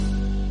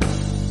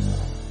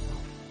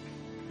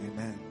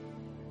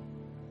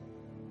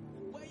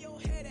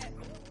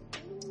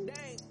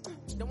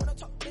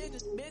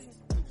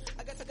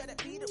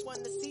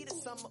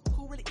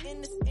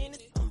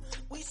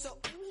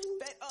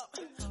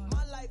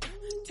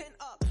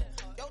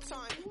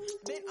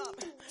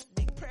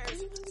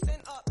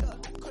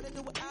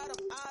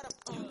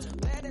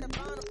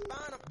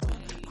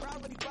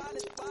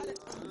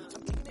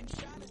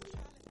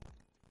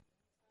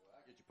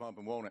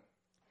something, won't it?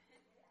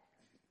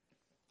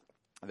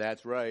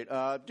 That's right.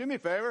 Do me a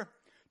favor.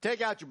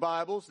 Take out your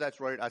Bibles. That's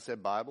right. I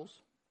said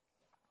Bibles.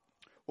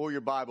 Or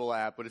your Bible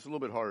app, but it's a little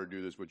bit harder to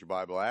do this with your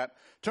Bible app.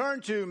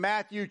 Turn to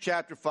Matthew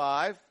chapter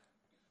 5.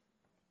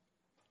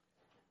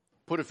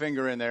 Put a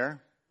finger in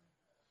there.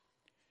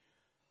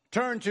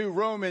 Turn to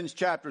Romans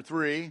chapter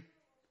 3.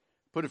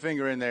 Put a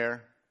finger in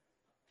there.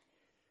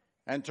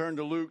 And turn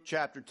to Luke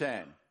chapter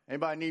 10.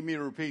 Anybody need me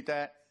to repeat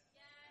that?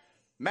 Yes.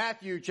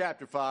 Matthew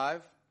chapter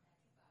 5.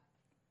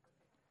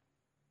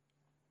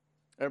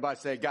 Everybody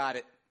say, got it. Got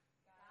it.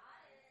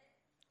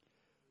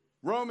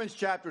 Romans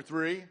chapter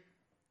 3.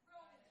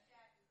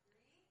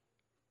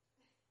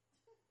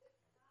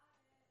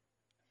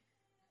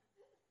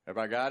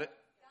 Everybody got it? Got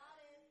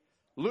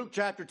it. Luke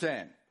chapter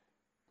 10.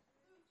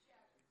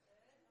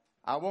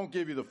 I won't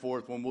give you the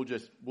fourth one. We'll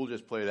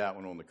just play that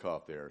one on the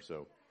cuff there.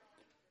 So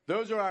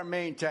those are our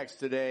main texts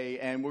today,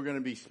 and we're going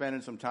to be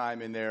spending some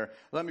time in there.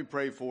 Let me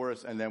pray for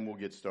us, and then we'll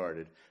get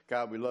started.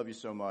 God, we love you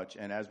so much,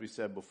 and as we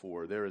said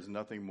before, there is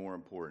nothing more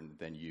important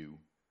than you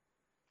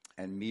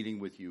and meeting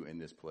with you in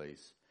this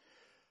place.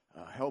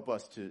 Help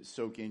us to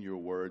soak in your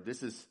word.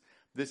 This is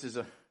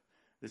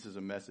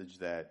a message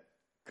that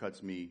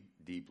cuts me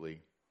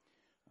deeply,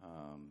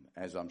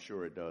 as I'm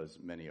sure it does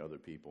many other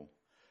people.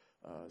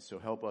 So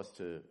help us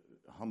to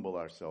humble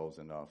ourselves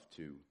enough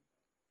to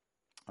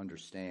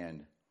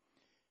understand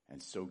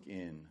and soak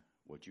in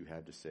what you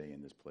have to say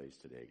in this place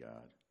today,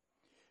 God.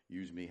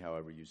 Use me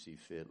however you see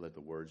fit. Let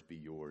the words be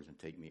yours and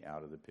take me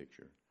out of the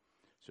picture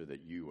so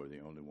that you are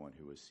the only one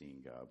who has seen,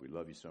 God. We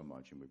love you so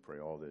much, and we pray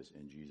all this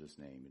in Jesus'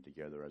 name. And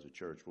together as a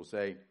church, we'll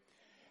say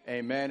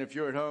amen. If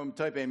you're at home,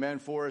 type amen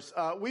for us.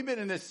 We've been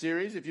in this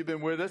series, if you've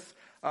been with us,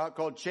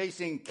 called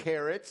Chasing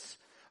Carrots.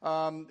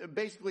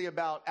 Basically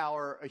about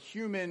our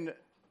human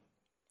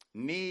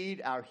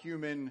need, our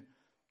human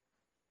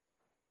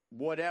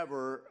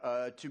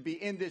whatever, to be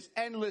in this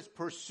endless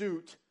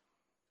pursuit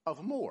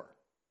of more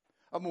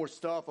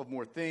stuff, of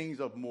more things,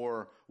 of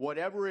more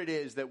whatever it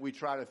is that we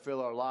try to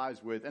fill our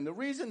lives with. And the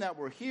reason that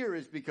we're here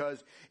is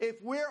because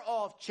if we're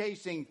off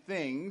chasing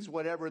things,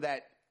 whatever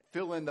that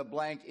fill in the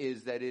blank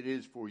is that it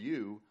is for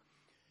you,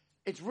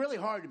 it's really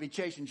hard to be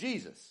chasing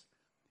Jesus.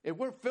 If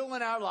we're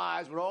filling our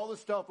lives with all the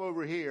stuff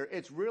over here,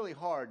 it's really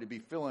hard to be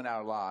filling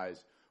our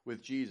lives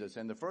with Jesus.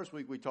 And the first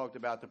week we talked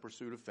about the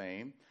pursuit of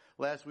fame.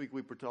 Last week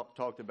we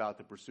talked about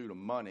the pursuit of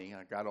money.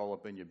 I got all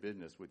up in your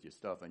business with your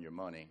stuff and your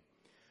money.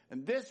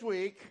 And this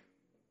week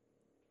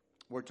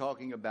we're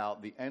talking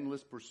about the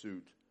endless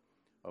pursuit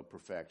of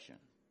perfection.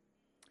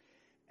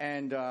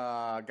 And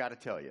I got to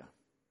tell you,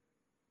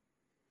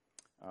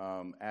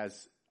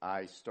 as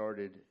I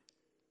started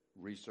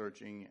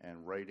researching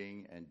and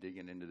writing and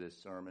digging into this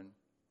sermon,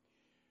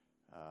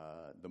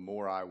 the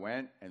more I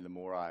went and the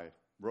more I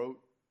wrote,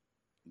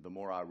 the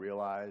more I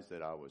realized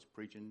that I was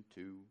preaching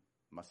to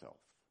myself.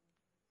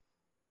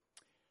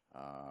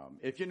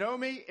 If you know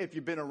me, if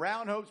you've been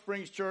around Hope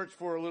Springs Church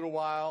for a little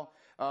while,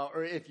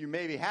 or if you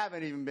maybe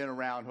haven't even been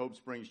around Hope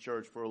Springs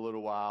Church for a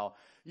little while,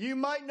 you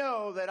might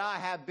know that I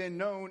have been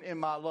known in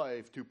my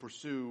life to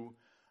pursue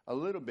a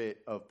little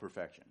bit of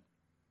perfection.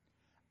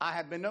 I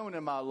have been known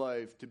in my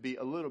life to be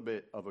a little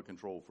bit of a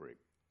control freak.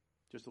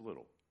 Just a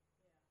little.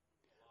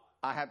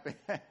 I have been,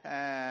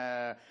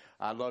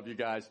 I love you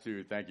guys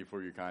too. Thank you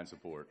for your kind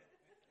support.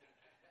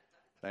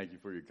 Thank you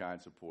for your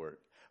kind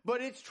support.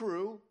 But it's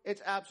true.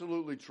 It's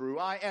absolutely true.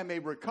 I am a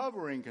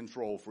recovering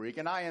control freak,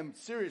 and I am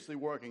seriously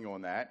working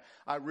on that.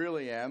 I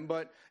really am.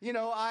 But, you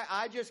know,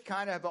 I just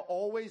kind of have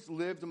always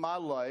lived my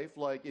life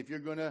like if you're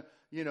going to,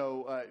 you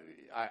know,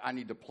 I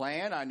need to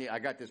plan. I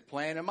got this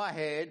plan in my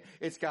head.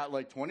 It's got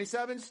like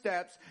 27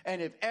 steps.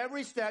 And if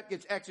every step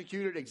gets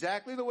executed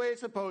exactly the way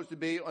it's supposed to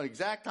be, on the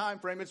exact time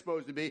frame it's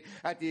supposed to be,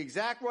 at the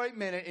exact right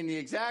minute, in the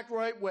exact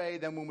right way,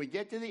 then when we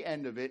get to the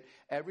end of it,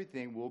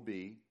 everything will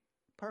be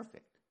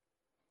perfect.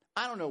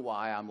 I don't know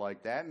why I'm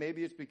like that.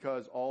 Maybe it's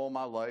because all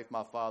my life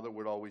my father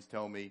would always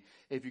tell me,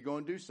 if you're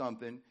going to do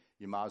something,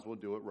 you might as well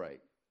do it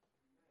right.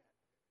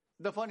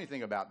 The funny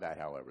thing about that,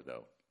 however,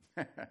 though,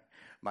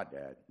 my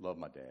dad, love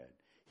my dad.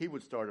 He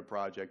would start a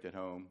project at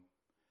home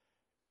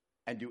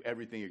and do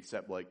everything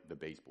except like the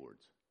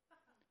baseboards.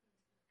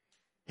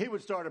 He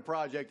would start a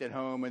project at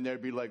home and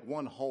there'd be like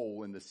one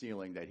hole in the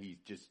ceiling that he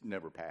just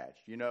never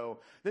patched. You know,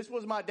 this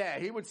was my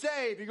dad. He would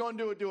say, if you're going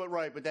to do it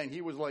right. But then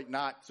he was like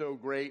not so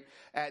great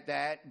at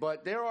that.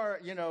 But there are,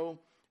 you know,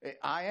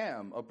 I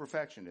am a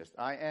perfectionist.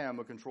 I am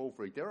a control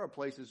freak. There are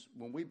places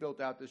when we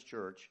built out this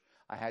church,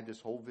 I had this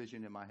whole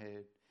vision in my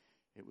head.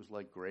 It was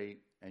like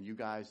great. And you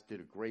guys did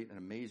a great and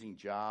amazing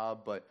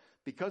job. But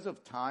because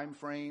of time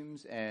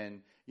frames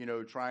and, you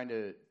know, trying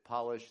to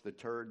polish the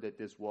turd that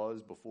this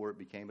was before it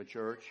became a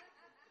church.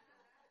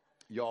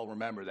 Y'all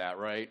remember that,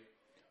 right?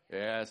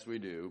 Yes, we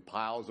do.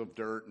 Piles of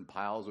dirt and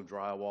piles of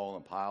drywall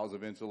and piles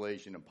of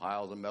insulation and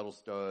piles of metal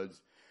studs.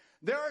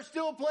 There are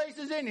still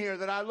places in here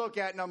that I look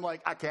at and I'm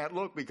like, I can't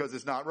look because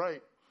it's not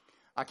right.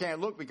 I can't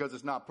look because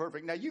it's not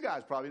perfect. Now, you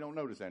guys probably don't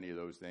notice any of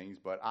those things,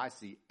 but I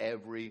see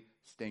every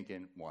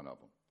stinking one of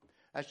them.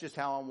 That's just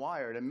how I'm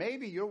wired. And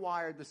maybe you're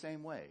wired the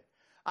same way.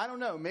 I don't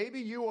know.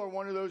 Maybe you are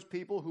one of those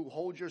people who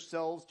hold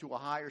yourselves to a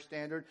higher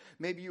standard.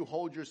 Maybe you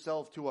hold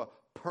yourself to a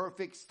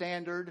perfect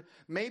standard.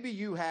 Maybe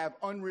you have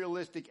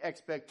unrealistic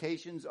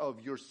expectations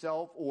of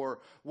yourself or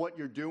what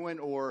you're doing,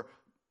 or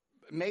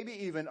maybe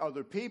even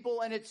other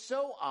people. And it's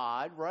so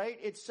odd, right?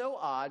 It's so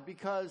odd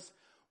because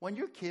when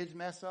your kids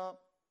mess up,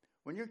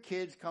 when your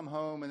kids come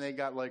home and they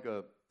got like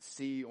a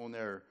C on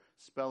their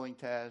spelling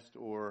test,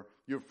 or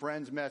your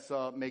friends mess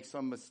up, make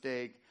some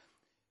mistake,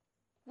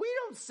 we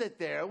don't sit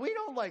there. We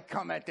don't like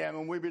come at them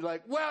and we be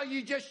like, well,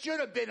 you just should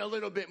have been a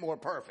little bit more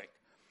perfect.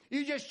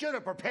 You just should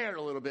have prepared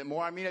a little bit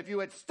more. I mean, if you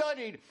had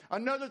studied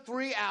another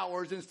 3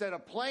 hours instead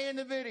of playing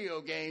the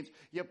video games,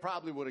 you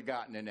probably would have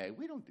gotten an A.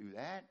 We don't do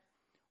that.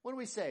 What do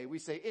we say? We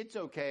say, it's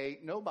okay.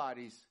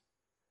 Nobody's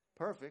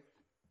perfect.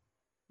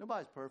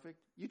 Nobody's perfect.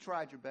 You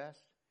tried your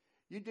best.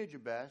 You did your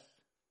best.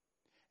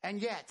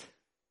 And yet,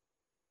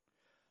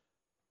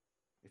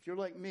 if you're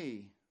like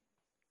me,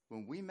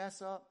 when we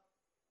mess up,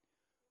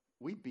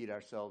 we beat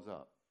ourselves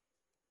up.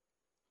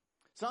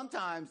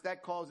 Sometimes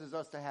that causes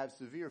us to have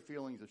severe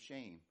feelings of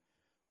shame.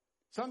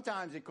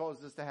 Sometimes it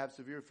causes us to have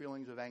severe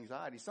feelings of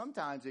anxiety.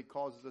 Sometimes it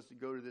causes us to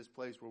go to this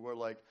place where we're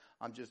like,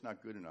 I'm just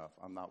not good enough.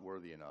 I'm not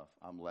worthy enough.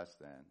 I'm less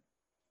than.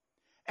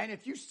 And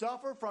if you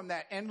suffer from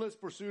that endless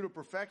pursuit of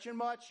perfection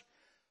much,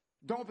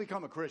 don't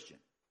become a Christian.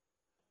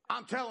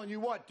 I'm telling you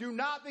what, do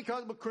not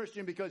become a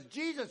Christian, because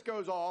Jesus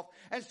goes off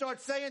and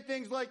starts saying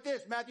things like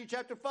this. Matthew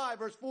chapter 5,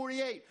 verse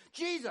 48.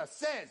 Jesus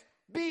says,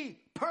 be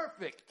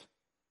perfect.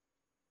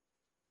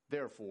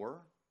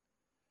 Therefore,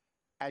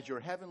 as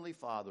your heavenly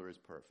Father is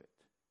perfect.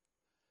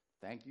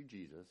 Thank you,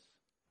 Jesus,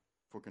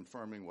 for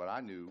confirming what I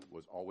knew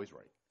was always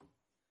right.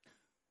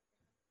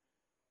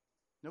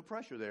 No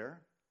pressure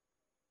there.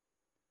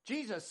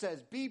 Jesus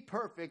says, be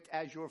perfect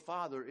as your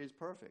Father is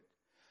perfect.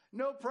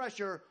 No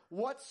pressure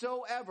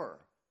whatsoever.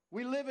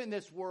 We live in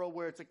this world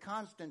where it's a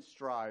constant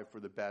strive for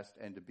the best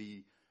and to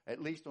be,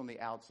 at least on the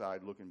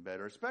outside, looking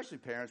better, especially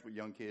parents with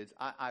young kids.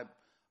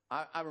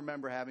 I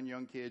remember having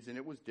young kids, and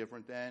it was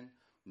different then.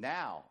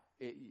 Now,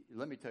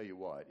 let me tell you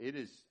what, it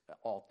is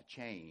off the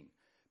chain,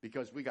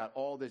 because we got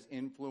all this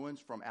influence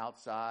from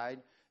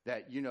outside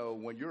that, you know,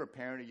 when you're a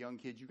parent of young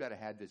kids, you got to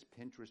have this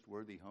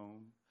Pinterest-worthy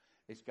home.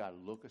 It's got to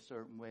look a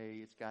certain way.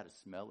 It's got to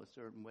smell a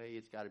certain way.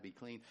 It's got to be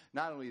clean.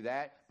 Not only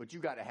that, but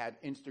you got to have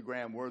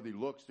Instagram-worthy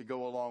looks to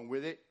go along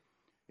with it.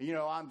 You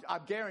know, I'm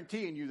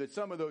guaranteeing you that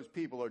some of those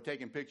people are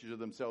taking pictures of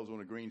themselves on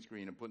a green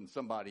screen and putting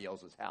somebody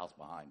else's house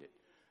behind it.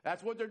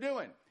 That's what they're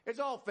doing. It's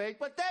all fake.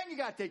 But then you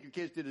got to take your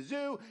kids to the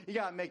zoo. You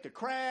got to make the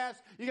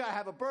crafts. You got to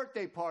have a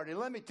birthday party. And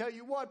let me tell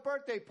you what,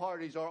 birthday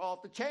parties are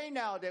off the chain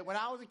nowadays. When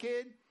I was a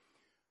kid,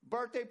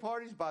 birthday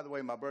parties, by the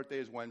way, my birthday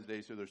is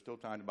Wednesday, so there's still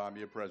time to buy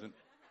me a present.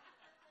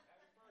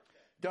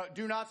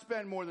 Do not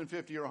spend more than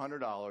 $50 or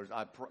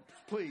 $100.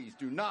 Please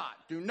do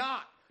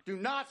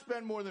not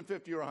spend more than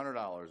 $50 or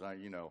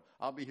 $100.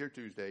 I'll be here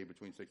Tuesday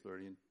between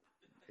 6:30 and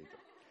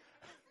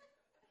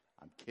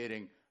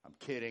 8:30.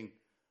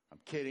 I'm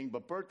kidding.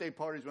 But birthday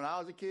parties when I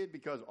was a kid,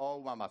 because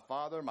all my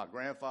father, my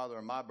grandfather,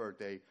 and my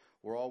birthday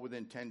were all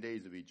within 10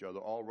 days of each other,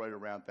 all right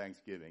around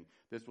Thanksgiving.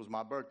 This was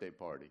my birthday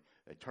party.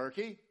 A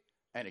turkey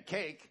and a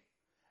cake.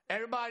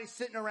 Everybody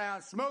sitting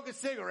around smoking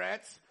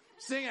cigarettes,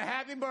 singing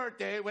happy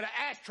birthday with an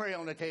ashtray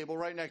on the table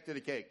right next to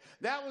the cake.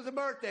 That was a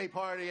birthday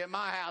party at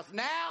my house.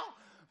 Now,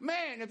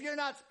 man, if you're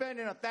not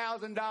spending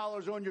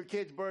 $1,000 on your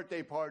kid's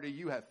birthday party,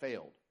 you have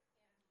failed.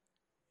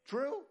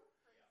 True?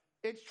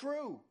 It's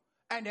true.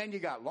 And then you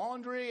got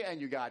laundry, and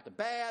you got the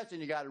baths,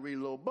 and you got to read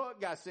a little book,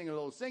 you got to sing a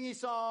little singy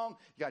song,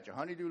 you got your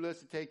honey-do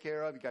list to take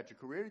care of, you got your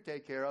career to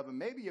take care of, and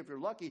maybe if you're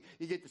lucky,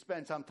 you get to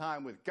spend some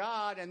time with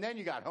God, and then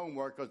you got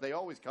homework, because they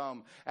always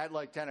come at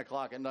like 10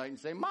 o'clock at night and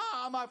say,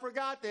 Mom, I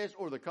forgot this,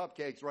 or the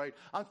cupcakes, right?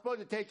 I'm supposed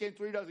to take in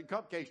 3 dozen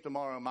cupcakes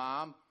tomorrow,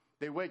 Mom.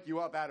 They wake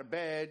you up out of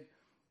bed.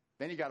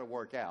 Then you got to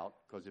work out,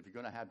 because if you're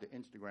going to have the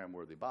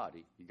Instagram-worthy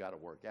body, you got to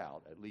work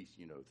out at least,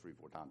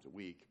 3-4 times a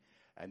week.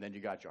 And then you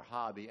got your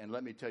hobby. And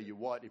let me tell you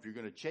what, if you're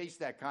going to chase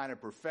that kind of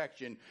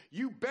perfection,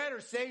 you better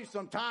save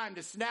some time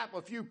to snap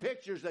a few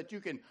pictures that you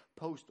can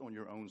post on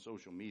your own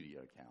social media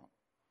account.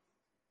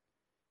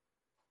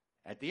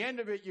 At the end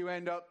of it, you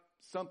end up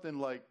something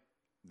like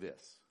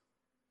this.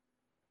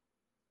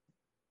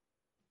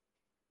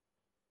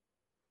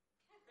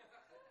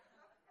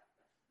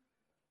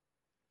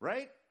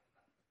 Right?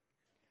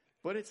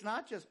 But it's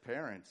not just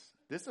parents.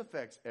 This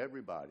affects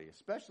everybody,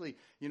 especially,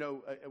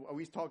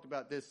 we talked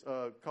about this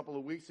a couple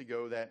of weeks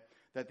ago, that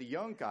the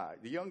young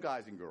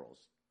guys and girls,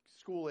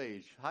 school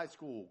age, high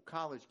school,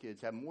 college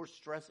kids have more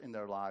stress in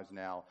their lives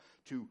now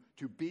to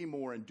be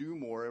more and do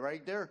more,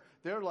 right? They're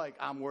like,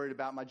 I'm worried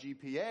about my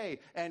GPA,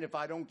 and if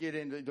I don't get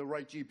into the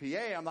right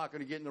GPA, I'm not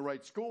going to get in the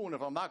right school, and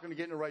if I'm not going to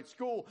get in the right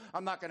school,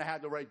 I'm not going to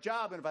have the right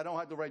job, and if I don't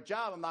have the right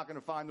job, I'm not going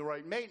to find the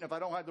right mate, and if I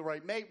don't have the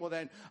right mate, well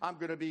then I'm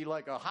going to be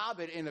like a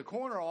hobbit in the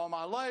corner all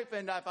my life,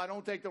 and if I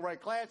don't take the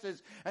right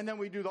classes, and then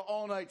we do the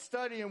all-night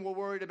study, and we're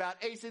worried about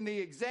acing the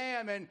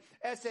exam, and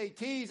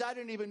SATs. I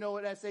didn't even know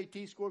an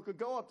SAT score could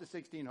go up to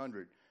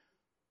 1,600.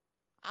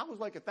 I was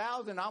like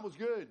 1,000. I was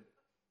good.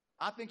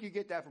 I think you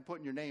get that for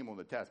putting your name on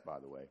the test, by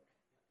the way.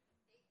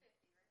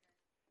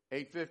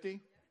 850?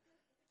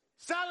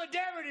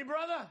 Solidarity,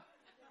 brother.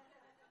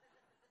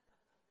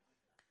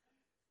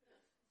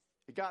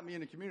 It got me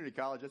into community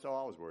college. That's all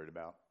I was worried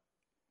about.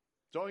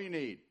 It's all you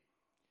need.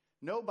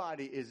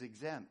 Nobody is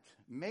exempt.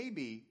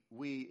 Maybe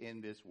we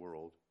in this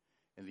world,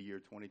 in the year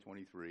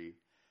 2023,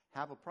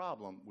 have a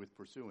problem with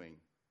pursuing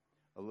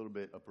a little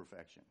bit of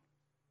perfection.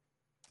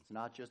 It's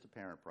not just a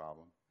parent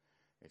problem.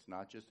 It's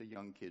not just a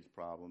young kid's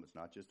problem. It's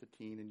not just a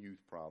teen and youth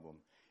problem.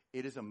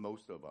 It is a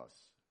most of us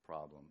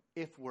problem,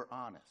 if we're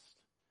honest.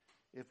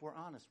 If we're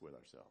honest with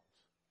ourselves.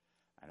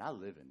 And I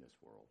live in this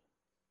world.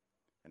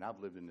 And I've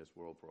lived in this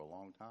world for a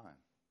long time.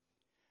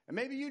 And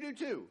maybe you do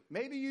too.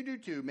 Maybe you do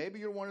too. Maybe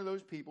you're one of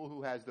those people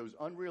who has those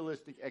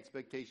unrealistic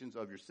expectations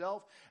of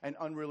yourself and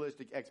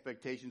unrealistic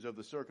expectations of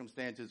the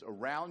circumstances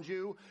around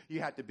you.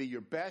 You have to be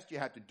your best. You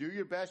have to do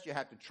your best. You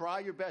have to try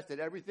your best at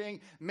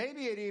everything.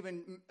 Maybe it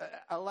even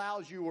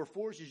allows you or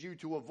forces you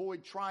to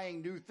avoid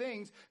trying new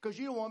things because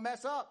you don't want to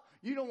mess up.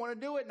 You don't want to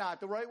do it not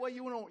the right way.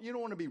 You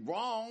don't want to be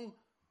wrong.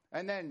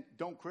 And then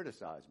don't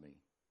criticize me.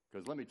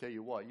 Because let me tell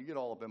you what, you get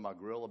all up in my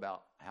grill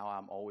about how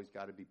I'm always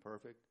got to be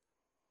perfect.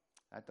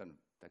 That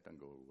doesn't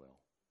go well.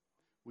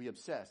 We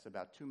obsess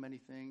about too many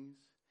things,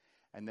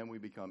 and then we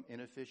become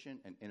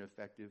inefficient and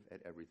ineffective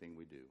at everything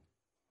we do.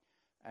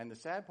 And the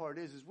sad part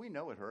is we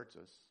know it hurts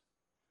us.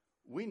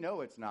 We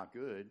know it's not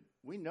good.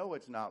 We know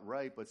it's not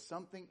right, but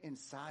something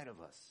inside of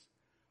us,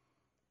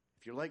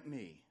 if you're like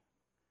me,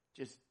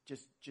 just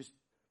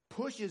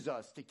pushes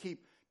us to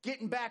keep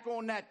getting back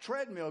on that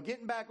treadmill,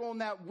 getting back on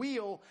that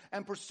wheel,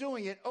 and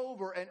pursuing it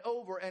over and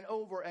over and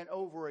over and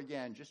over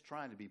again, just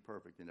trying to be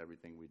perfect in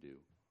everything we do.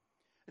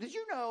 Did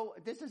you know,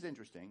 this is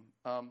interesting,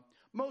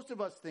 most of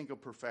us think of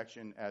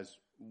perfection as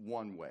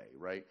one way,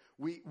 right?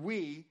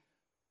 We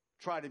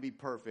try to be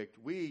perfect.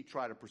 We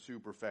try to pursue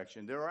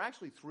perfection. There are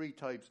actually 3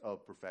 types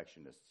of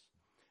perfectionists.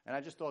 And I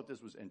just thought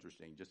this was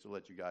interesting, just to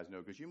let you guys know,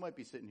 because you might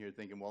be sitting here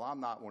thinking, well, I'm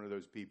not one of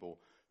those people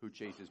who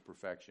chases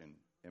perfection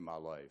in my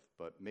life,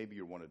 but maybe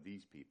you're one of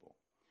these people.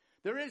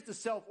 There is the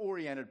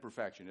self-oriented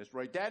perfectionist,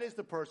 right? That is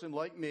the person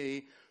like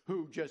me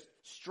who just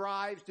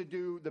strives to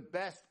do the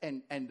best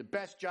and the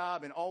best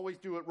job and always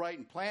do it right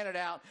and plan it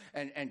out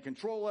and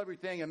control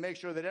everything and make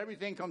sure that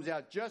everything comes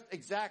out just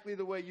exactly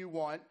the way you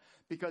want,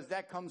 because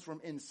that comes from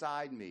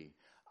inside me.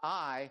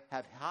 I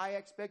have high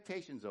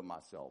expectations of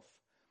myself.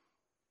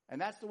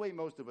 And that's the way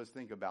most of us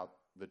think about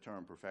the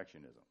term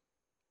perfectionism.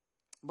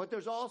 But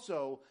there's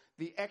also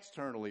the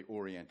externally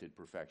oriented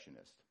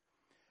perfectionist.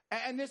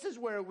 And this is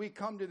where we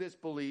come to this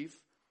belief.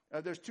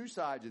 There's 2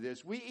 sides of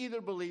this. We either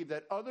believe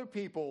that other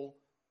people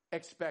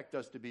expect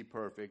us to be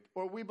perfect,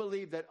 or we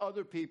believe that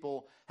other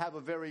people have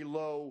a very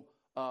low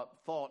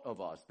thought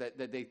of us, that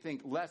they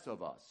think less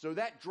of us. So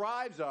that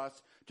drives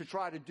us to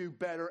try to do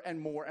better and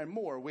more and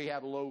more. We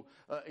have a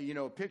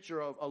low picture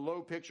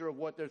of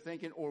what they're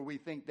thinking, or we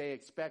think they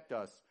expect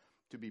us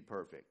to be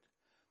perfect.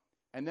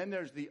 And then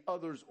there's the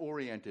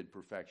others-oriented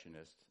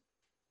perfectionist.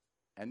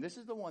 And this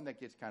is the one that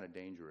gets kind of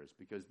dangerous,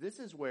 because this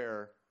is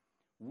where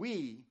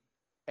we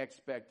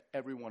expect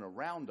everyone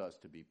around us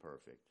to be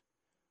perfect,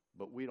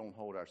 but we don't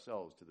hold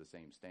ourselves to the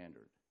same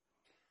standard.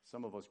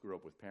 Some of us grew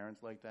up with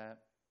parents like that.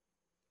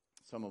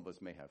 Some of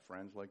us may have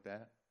friends like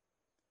that.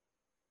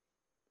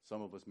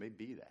 Some of us may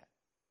be that,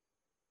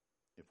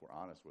 if we're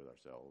honest with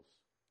ourselves.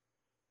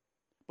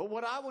 But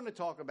what I want to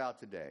talk about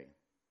today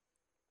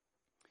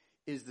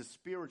is the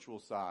spiritual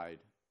side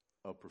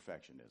of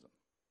perfectionism.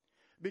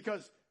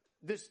 Because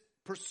this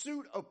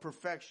pursuit of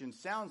perfection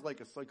sounds like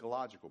a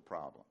psychological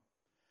problem.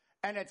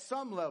 And at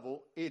some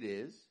level, it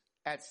is.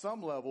 At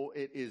some level,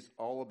 it is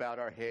all about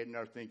our head and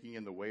our thinking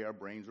and the way our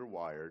brains are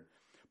wired.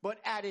 But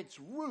at its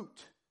root,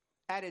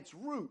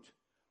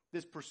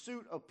 this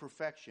pursuit of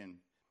perfection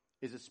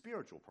is a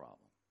spiritual problem.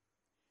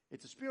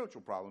 It's a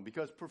spiritual problem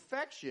because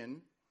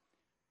perfection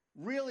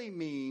really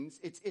means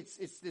it's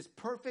this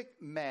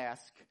perfect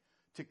mask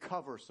to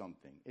cover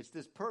something. It's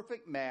this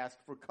perfect mask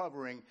for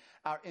covering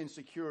our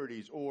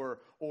insecurities or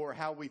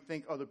how we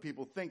think other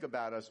people think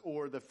about us,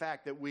 or the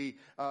fact that we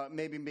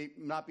maybe may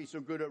not be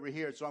so good over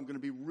here, so I'm going to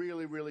be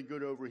really, really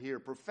good over here.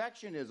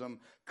 Perfectionism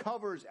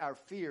covers our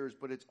fears,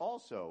 but it's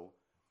also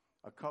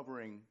a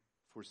covering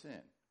for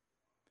sin.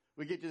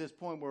 We get to this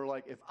point where we're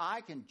like, if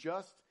I can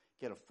just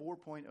get a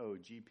 4.0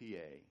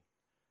 GPA,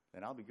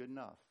 then I'll be good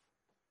enough.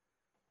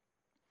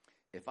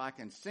 If I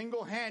can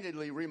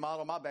single-handedly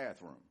remodel my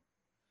bathroom,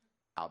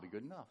 I'll be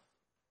good enough.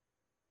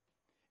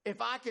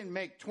 If I can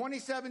make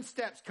 27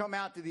 steps come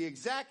out to the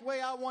exact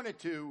way I want it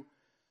to,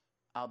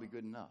 I'll be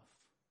good enough.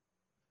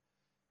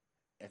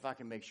 If I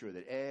can make sure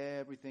that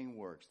everything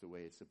works the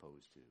way it's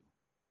supposed to,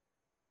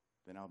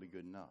 then I'll be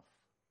good enough.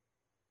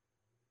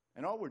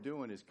 And all we're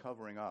doing is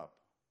covering up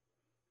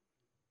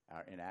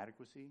our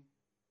inadequacy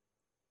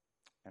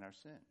and our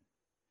sin.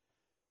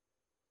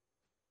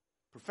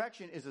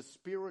 Perfection is a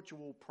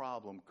spiritual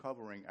problem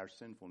covering our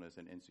sinfulness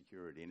and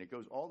insecurity. And it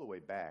goes all the way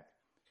back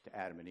to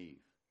Adam and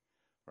Eve,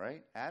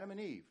 right? Adam and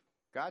Eve.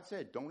 God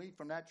said, don't eat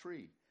from that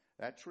tree.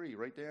 that tree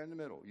right there in the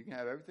middle. You can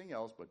have everything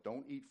else, but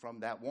don't eat from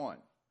that one.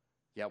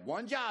 You have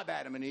one job,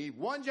 Adam and Eve,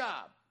 one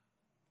job.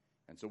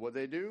 And so what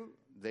they do,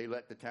 they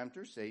let the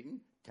tempter,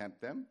 Satan,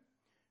 tempt them.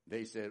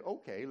 They said,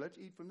 okay, let's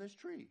eat from this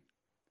tree.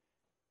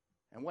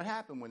 And what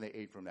happened when they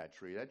ate from that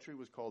tree? That tree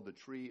was called the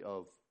tree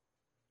of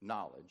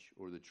knowledge,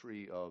 or the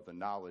tree of the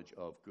knowledge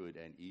of good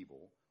and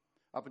evil.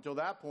 Up until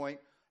that point,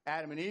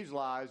 Adam and Eve's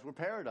lives were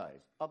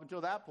paradise. Up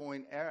until that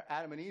point,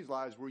 Adam and Eve's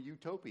lives were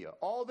utopia.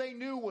 All they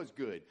knew was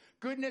good.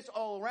 Goodness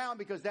all around,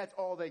 because that's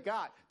all they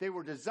got. They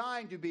were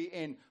designed to be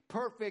in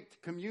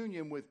perfect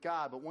communion with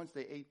God. But once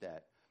they ate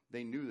that,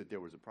 they knew that there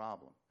was a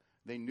problem.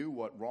 They knew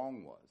what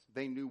wrong was.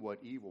 They knew what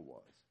evil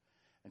was.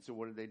 And so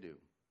what did they do?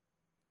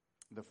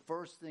 The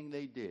first thing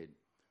they did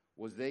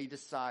was they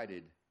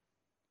decided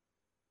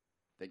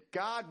that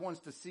God wants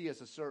to see us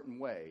a certain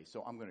way,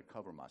 so I'm going to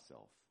cover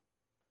myself.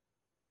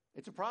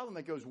 It's a problem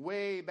that goes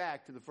way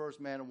back to the first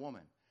man and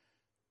woman.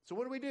 So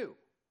what do?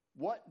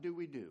 What do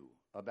we do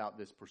about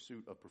this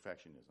pursuit of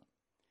perfectionism?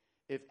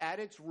 If at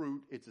its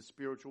root it's a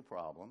spiritual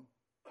problem,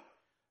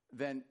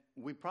 then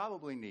we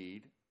probably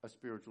need a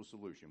spiritual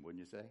solution, wouldn't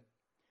you say?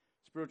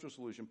 Spiritual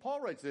solution.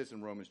 Paul writes this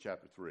in Romans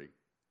chapter 3.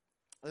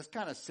 This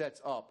kind of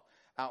sets up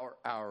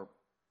our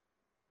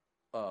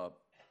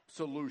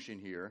solution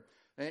here.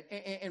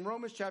 In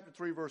Romans chapter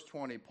 3, verse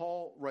 20,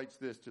 Paul writes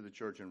this to the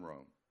church in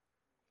Rome.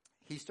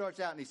 He starts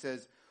out and he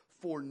says,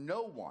 for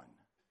no one,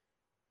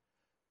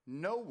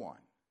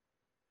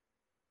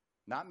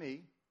 not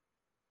me,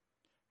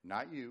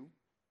 not you,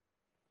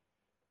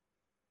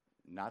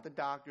 not the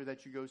doctor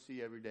that you go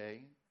see every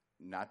day,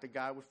 not the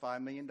guy with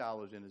 $5 million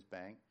in his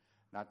bank,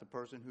 not the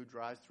person who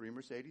drives 3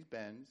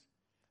 Mercedes-Benz,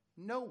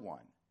 no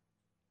one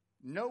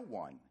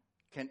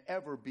can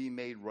ever be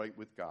made right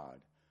with God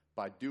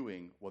by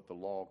doing what the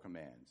law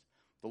commands.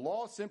 The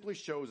law simply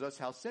shows us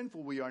how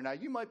sinful we are. Now,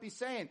 you might be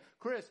saying,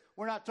 Chris,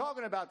 we're not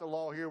talking about the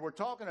law here. We're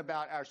talking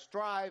about our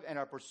strive and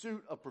our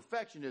pursuit of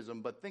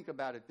perfectionism. But think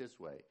about it this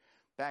way.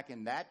 Back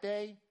in that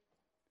day,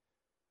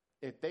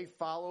 if they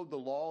followed the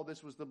law,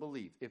 this was the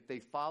belief. If they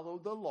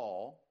followed the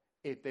law,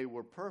 if they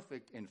were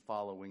perfect in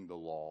following the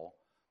law,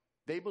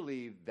 they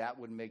believed that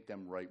would make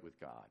them right with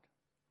God.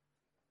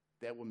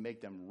 That would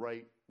make them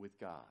right with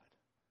God.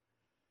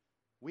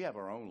 We have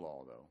our own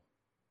law, though.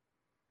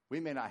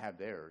 We may not have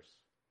theirs.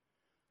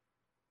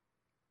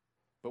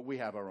 But we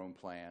have our own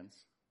plans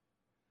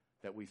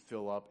that we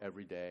fill up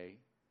every day.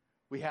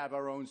 We have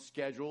our own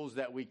schedules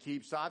that we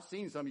keep. So I've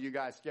seen some of you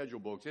guys' schedule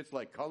books. It's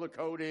like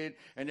color-coded,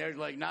 and there's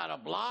like not a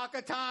block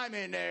of time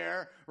in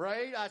there,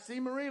 right? I see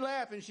Marie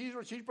laughing. She's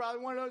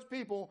probably one of those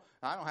people.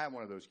 I don't have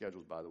one of those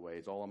schedules, by the way.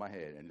 It's all in my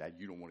head, and that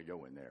you don't want to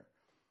go in there.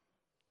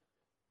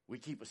 We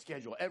keep a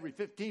schedule every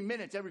 15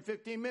 minutes. Every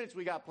 15 minutes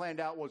we got planned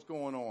out what's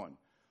going on.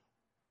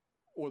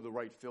 Or the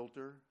right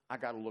filter. I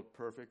got to look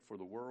perfect for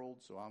the world,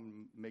 so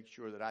I'm make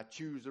sure that I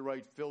choose the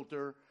right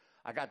filter.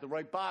 I got the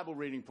right Bible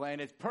reading plan.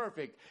 It's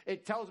perfect.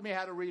 It tells me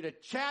how to read a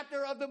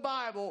chapter of the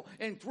Bible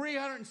in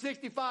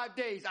 365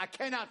 days. I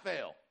cannot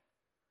fail.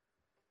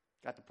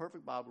 Got the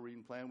perfect Bible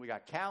reading plan. We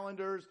got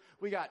calendars.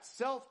 We got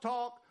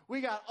self-talk. We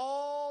got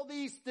all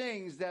these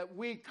things that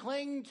we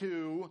cling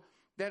to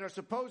that are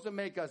supposed to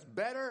make us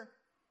better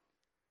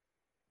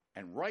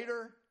and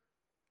righter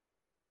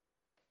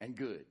and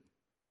good.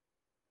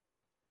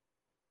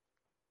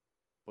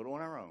 But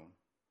on our own,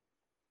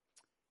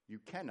 you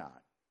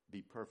cannot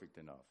be perfect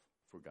enough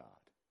for God.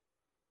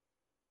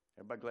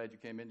 Everybody glad you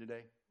came in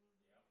today?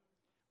 Yeah.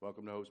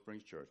 Welcome to Hope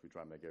Springs Church. We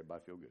try to make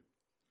everybody feel good.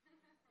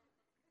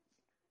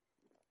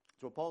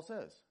 That's what Paul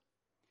says.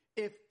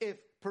 If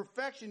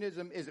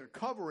perfectionism is a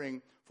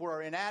covering for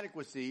our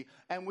inadequacy,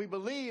 and we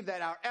believe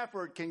that our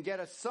effort can get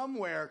us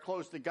somewhere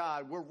close to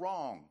God, we're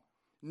wrong.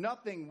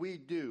 Nothing we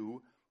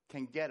do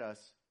can get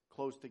us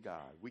close to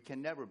God. We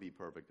can never be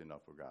perfect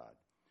enough for God.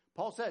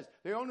 Paul says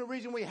the only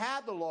reason we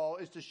have the law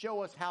is to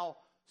show us how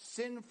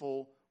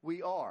sinful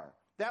we are.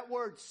 That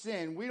word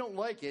sin, we don't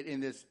like it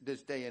in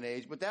this day and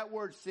age, but that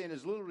word sin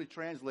is literally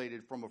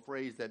translated from a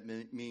phrase that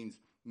means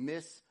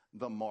miss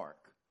the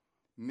mark.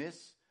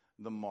 Miss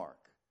the mark.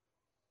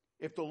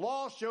 If the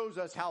law shows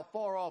us how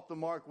far off the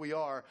mark we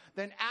are,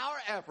 then our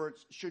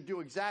efforts should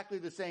do exactly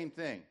the same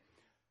thing.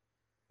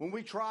 When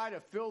we try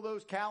to fill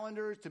those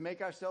calendars to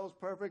make ourselves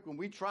perfect, when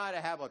we try to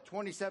have a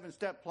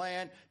 27-step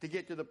plan to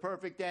get to the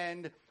perfect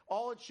end,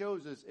 all it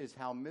shows us is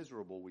how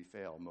miserable we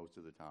fail most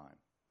of the time.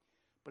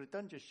 But it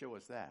doesn't just show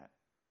us that.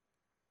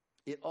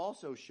 It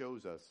also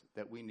shows us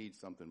that we need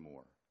something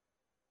more.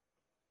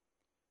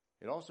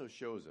 It also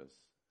shows us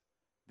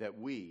that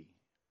we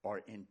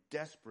are in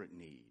desperate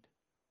need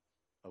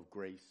of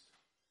grace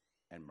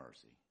and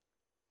mercy.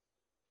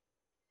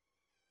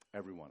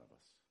 Every one of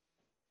us.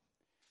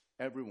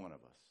 Every one of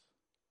us.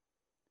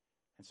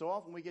 And so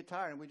often we get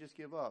tired and we just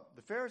give up.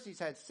 The Pharisees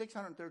had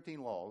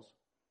 613 laws.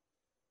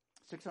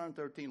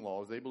 613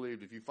 laws. They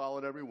believed if you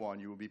followed every one,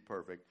 you would be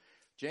perfect.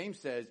 James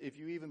says if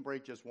you even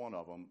break just one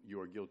of them,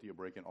 you are guilty of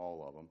breaking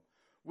all of them.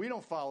 We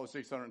don't follow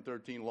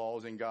 613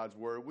 laws in God's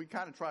word. We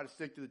kind of try to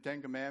stick to the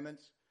 10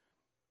 commandments.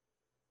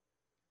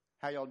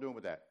 How y'all doing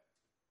with that?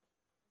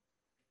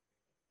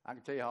 I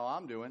can tell you how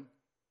I'm doing.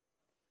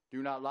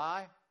 Do not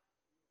lie.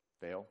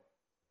 Fail.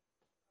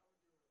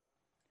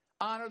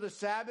 Honor the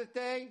Sabbath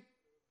day.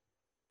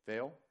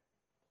 Fail.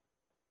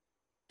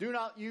 Do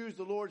not use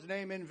the Lord's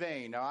name in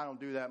vain. Now, I don't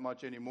do that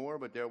much anymore,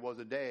 but there was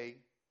a day.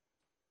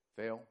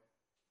 Fail.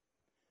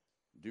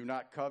 Do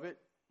not covet.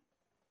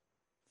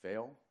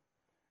 Fail.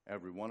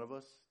 Every one of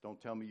us.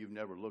 Don't tell me you've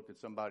never looked at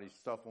somebody's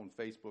stuff on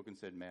Facebook and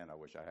said, man, I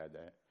wish I had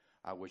that.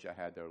 I wish I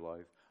had their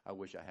life. I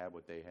wish I had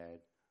what they had.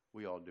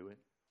 We all do it.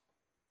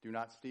 Do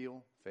not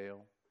steal.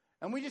 Fail.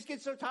 And we just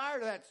get so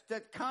tired of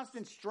that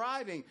constant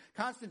striving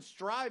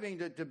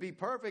to be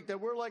perfect that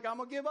we're like, I'm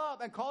going to give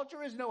up. And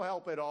culture is no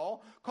help at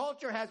all.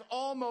 Culture has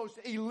almost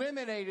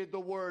eliminated the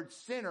word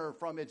sinner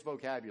from its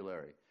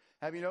vocabulary.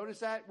 Have you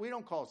noticed that? We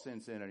don't call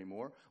sin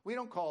anymore. We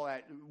don't call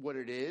that what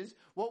it is.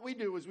 What we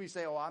do is we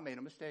say, oh, I made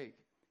a mistake.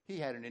 He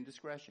had an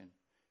indiscretion.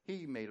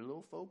 He made a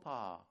little faux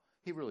pas.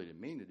 He really didn't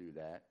mean to do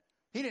that.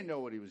 He didn't know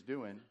what he was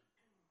doing.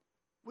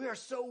 We are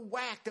so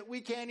whacked that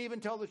we can't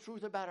even tell the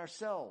truth about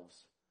ourselves.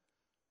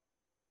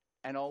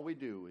 And all we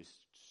do is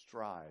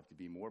strive to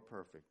be more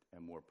perfect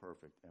and more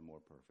perfect and more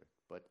perfect.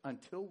 But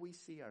until we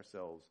see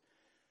ourselves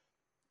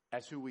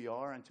as who we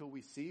are, until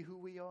we see who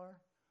we are,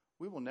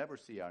 we will never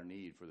see our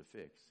need for the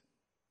fix,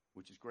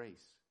 which is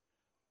grace.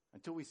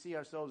 Until we see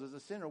ourselves as a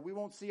sinner, we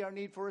won't see our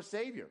need for a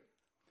Savior.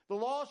 The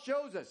law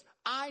shows us,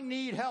 I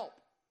need help.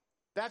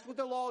 That's what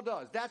the law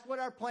does. That's what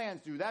our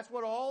plans do. That's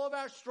what all of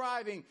our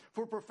striving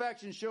for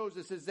perfection shows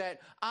us, is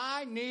that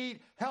I need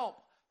help.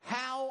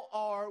 How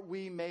are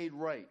we made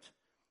right?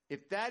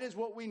 If that is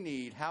what we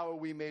need, how are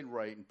we made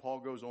right? And Paul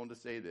goes on to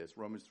say this,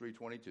 Romans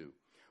 3:22.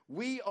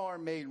 We are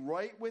made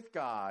right with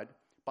God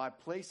by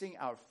placing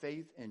our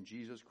faith in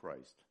Jesus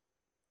Christ.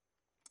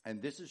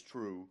 And this is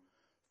true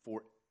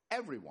for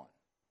everyone.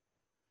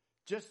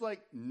 Just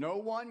like no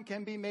one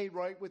can be made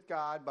right with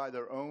God by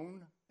their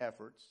own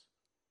efforts,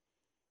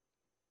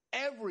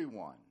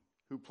 everyone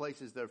who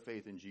places their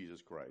faith in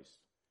Jesus Christ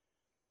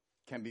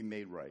can be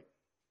made right.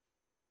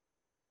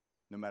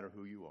 No matter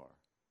who you are,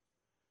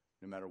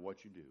 no matter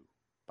what you do,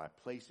 by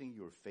placing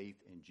your faith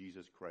in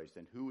Jesus Christ.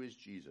 And who is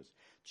Jesus?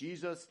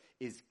 Jesus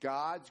is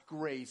God's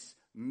grace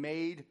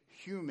made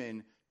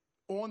human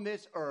on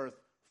this earth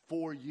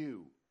for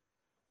you.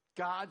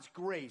 God's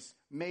grace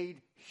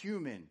made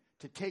human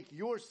to take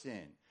your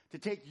sin, to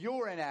take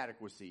your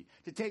inadequacy,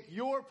 to take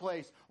your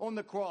place on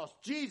the cross.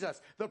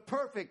 Jesus, the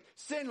perfect,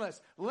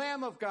 sinless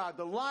Lamb of God,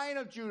 the Lion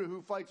of Judah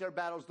who fights our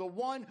battles, the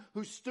one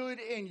who stood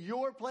in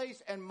your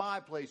place and my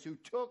place, who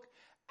took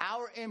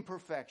our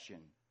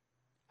imperfection,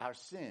 our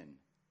sin,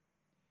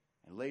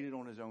 and laid it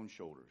on his own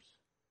shoulders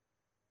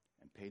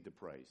and paid the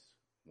price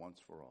once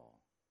for all.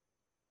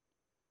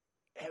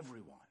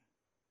 Everyone.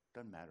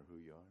 Doesn't matter who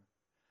you are.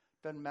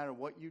 Doesn't matter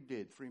what you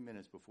did 3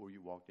 minutes before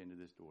you walked into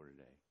this door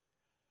today.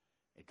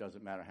 It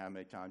doesn't matter how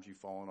many times you've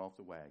fallen off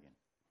the wagon.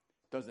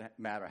 It doesn't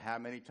matter how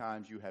many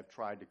times you have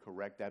tried to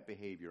correct that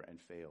behavior and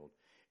failed.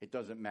 It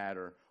doesn't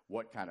matter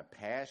what kind of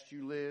past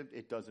you lived.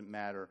 It doesn't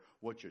matter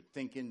what you're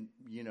thinking,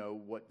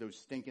 what those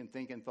stinking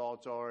thinking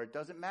thoughts are. It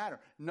doesn't matter.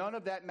 None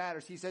of that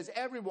matters. He says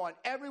everyone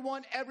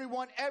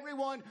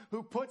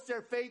who puts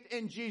their faith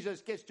in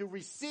Jesus gets to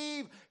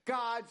receive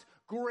God's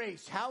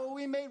grace. How are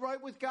we made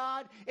right with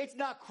God? It's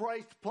not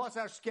Christ plus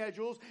our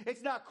schedules.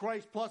 It's not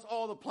Christ plus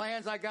all the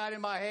plans I got in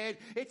my head.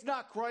 It's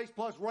not Christ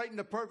plus writing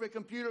the perfect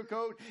computer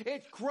code.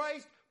 It's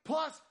Christ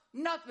plus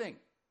nothing.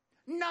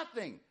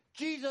 Nothing.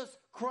 Jesus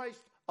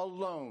Christ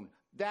alone.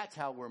 That's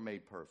how we're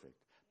made perfect.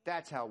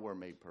 That's how we're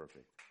made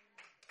perfect.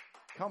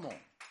 Come on.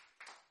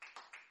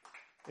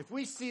 If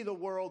we see the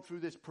world through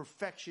this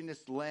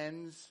perfectionist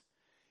lens,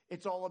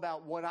 it's all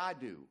about what I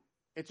do.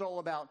 It's all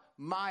about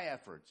my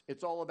efforts.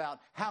 It's all about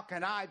how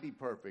can I be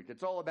perfect.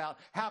 It's all about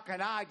how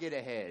can I get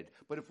ahead.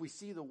 But if we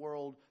see the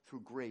world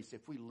through grace,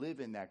 if we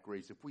live in that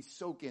grace, if we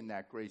soak in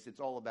that grace,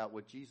 it's all about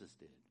what Jesus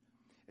did.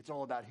 It's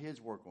all about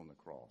his work on the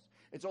cross.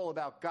 It's all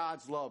about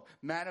God's love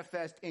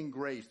manifest in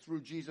grace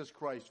through Jesus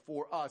Christ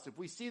for us. If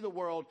we see the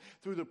world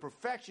through the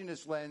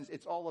perfectionist lens,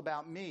 it's all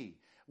about me.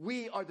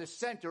 We are the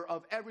center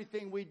of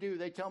everything we do.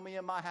 They tell me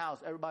in my house,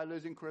 everybody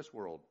lives in Chris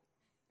world.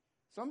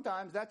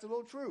 Sometimes that's a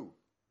little true.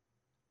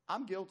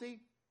 I'm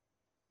guilty.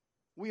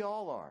 We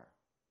all are.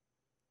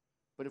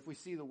 But if we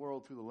see the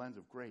world through the lens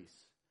of grace,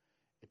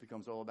 it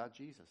becomes all about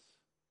Jesus.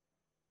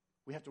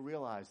 We have to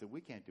realize that we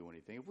can't do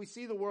anything. If we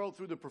see the world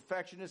through the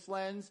perfectionist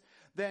lens,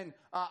 then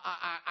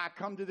I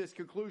come to this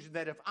conclusion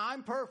that if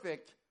I'm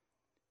perfect,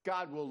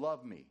 God will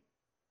love me.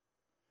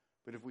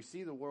 But if we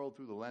see the world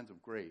through the lens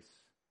of grace,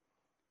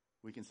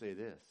 we can say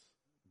this: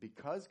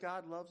 because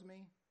God loves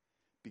me,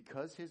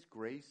 because his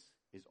grace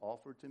is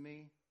offered to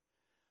me,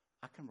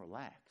 I can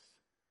relax.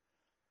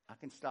 I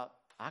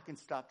can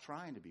stop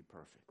trying to be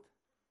perfect.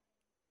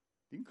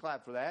 You can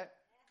clap for that.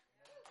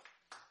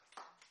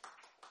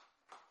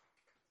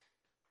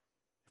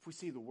 If we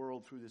see the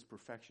world through this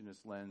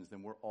perfectionist lens,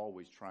 then we're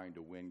always trying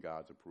to win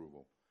God's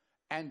approval.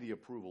 And the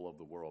approval of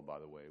the world, by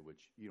the way,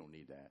 which you don't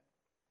need that.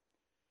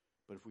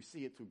 But if we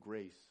see it through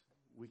grace,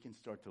 we can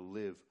start to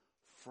live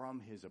from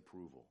his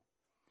approval.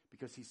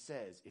 Because he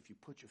says, if you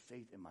put your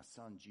faith in my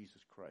son,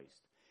 Jesus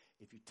Christ,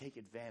 if you take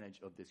advantage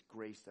of this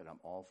grace that I'm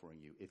offering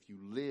you, if you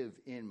live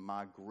in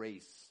my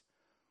grace,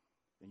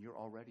 then you're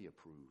already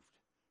approved.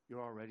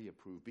 You're already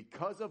approved.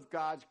 Because of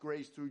God's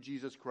grace through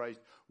Jesus Christ,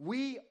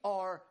 we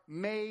are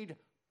made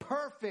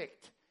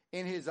perfect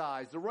in his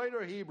eyes. The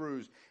writer of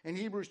Hebrews, in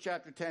Hebrews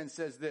chapter 10,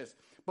 says this,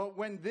 but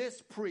when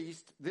this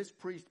priest,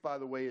 by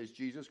the way, is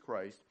Jesus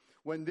Christ,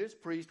 when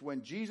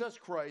Jesus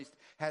Christ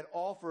had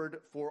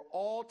offered for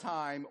all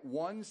time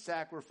one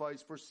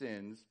sacrifice for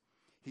sins,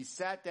 he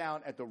sat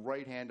down at the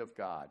right hand of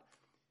God.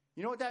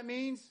 You know what that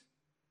means?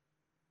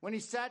 When he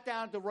sat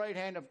down at the right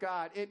hand of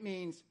God, it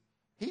means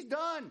he's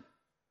done.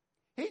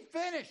 He's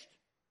finished.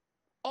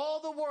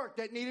 All the work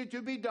that needed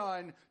to be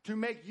done to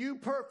make you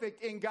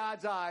perfect in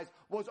God's eyes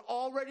was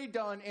already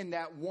done in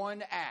that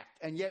one act.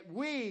 And yet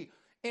we,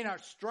 in our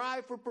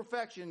strive for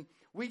perfection,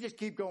 we just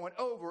keep going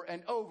over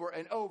and over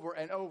and over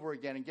and over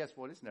again. And guess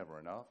what? It's never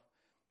enough.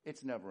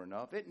 It's never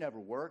enough. It never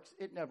works.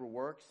 It never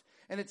works.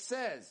 And it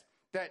says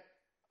that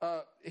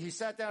he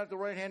sat down at the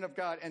right hand of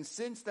God, and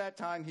since that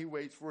time he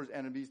waits for his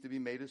enemies to be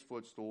made his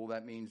footstool.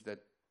 That means that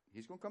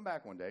he's going to come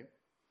back one day.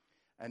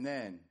 And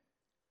then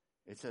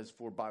it says,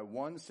 for by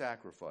one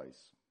sacrifice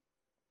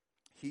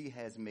he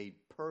has made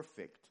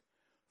perfect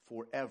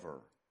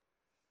forever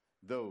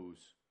those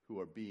who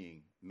are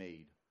being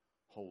made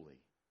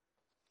holy.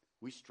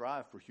 We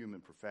strive for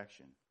human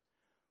perfection.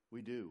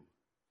 We do.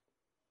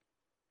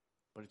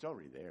 But it's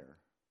already there.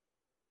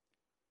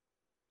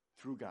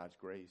 Through God's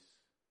grace.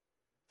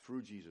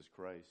 Through Jesus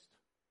Christ.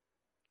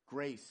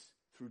 Grace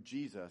through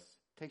Jesus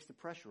takes the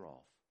pressure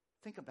off.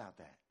 Think about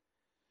that.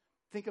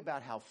 Think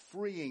about how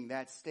freeing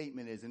that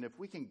statement is. And if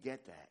we can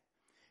get that,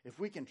 if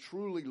we can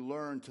truly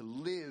learn to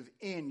live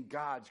in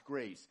God's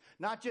grace,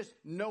 not just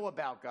know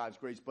about God's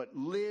grace, but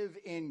live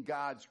in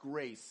God's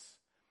grace,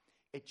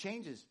 it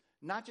changes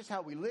not just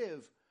how we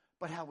live,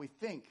 but how we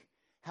think,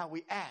 how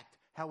we act,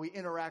 how we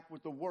interact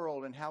with the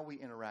world, and how we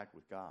interact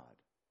with God.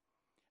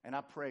 And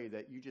I pray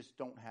that you just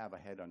don't have a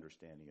head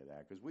understanding of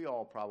that, because we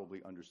all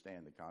probably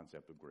understand the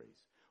concept of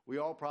grace. We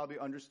all probably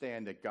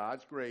understand that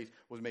God's grace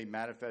was made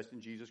manifest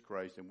in Jesus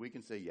Christ, and we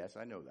can say, yes,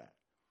 I know that.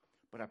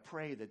 But I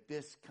pray that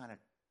this kind of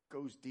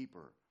goes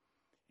deeper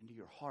into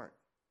your heart,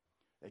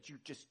 that you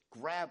just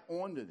grab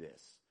onto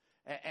this,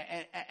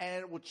 and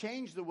it will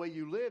change the way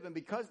you live. And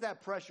because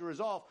that pressure is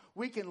off,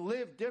 we can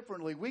live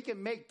differently. We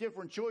can make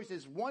different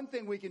choices. One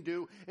thing we can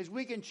do is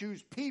we can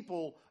choose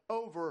people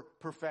over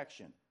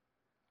perfection.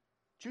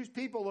 Choose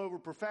people over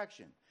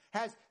perfection.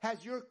 Has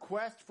your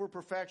quest for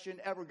perfection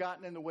ever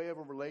gotten in the way of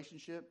a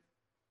relationship?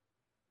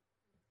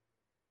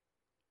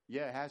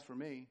 Yeah, it has for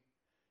me.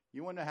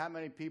 You want to know how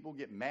many people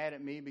get mad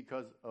at me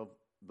because of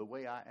the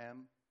way I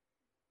am?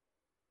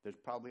 There's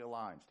probably a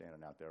line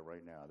standing out there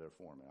right now. They're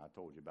forming. I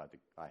told you about the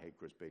I Hate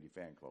Chris Beatty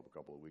fan club a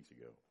couple of weeks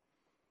ago.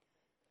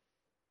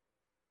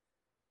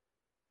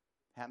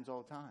 Happens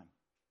all the time.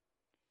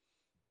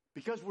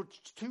 Because we're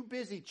too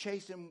busy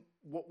chasing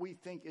what we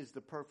think is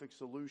the perfect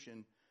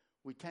solution,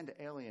 we tend to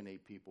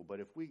alienate people. But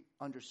if we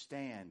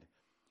understand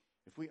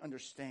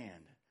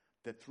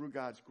that through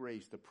God's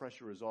grace the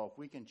pressure is off,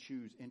 we can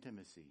choose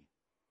intimacy.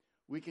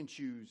 We can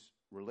choose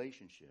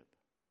relationship.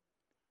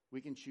 We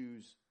can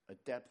choose a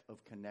depth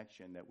of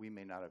connection that we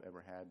may not have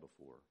ever had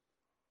before.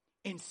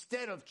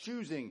 Instead of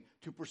choosing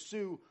to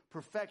pursue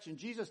perfection,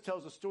 Jesus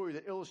tells a story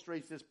that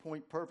illustrates this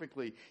point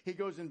perfectly. He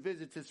goes and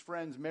visits his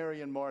friends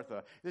Mary and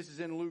Martha. This is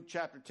in Luke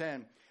chapter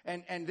 10.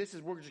 And this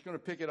is, we're just going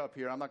to pick it up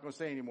here. I'm not going to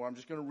say anymore. I'm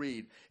just going to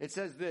read. It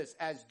says this,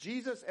 as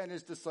Jesus and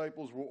his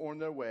disciples were on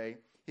their way,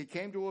 he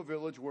came to a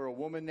village where a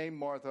woman named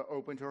Martha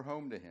opened her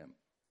home to him.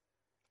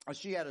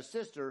 She had a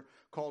sister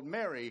called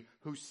Mary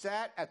who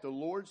sat at the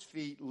Lord's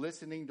feet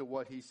listening to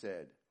what he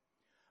said.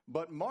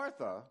 But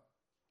Martha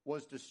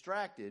was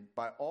distracted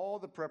by all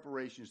the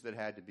preparations that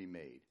had to be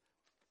made.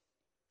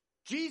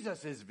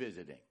 Jesus is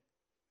visiting.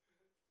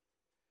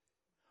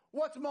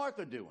 What's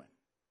Martha doing?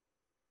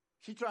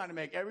 She's trying to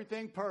make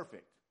everything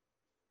perfect,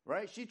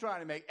 right? She's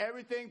trying to make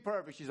everything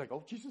perfect. She's like,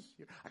 oh, Jesus,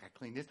 here, I got to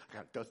clean this. I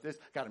got to dust this.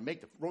 I got to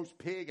make the roast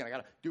pig, and I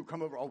got to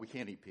come over. Oh, we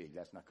can't eat pig.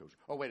 That's not kosher.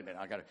 Oh, wait a minute.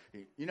 I got to,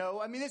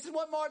 this is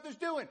what Martha's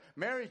doing.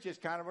 Mary's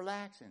just kind of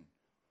relaxing,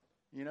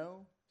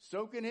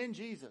 soaking in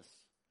Jesus.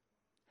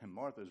 And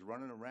Martha's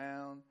running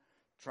around,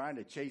 trying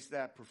to chase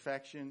that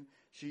perfection.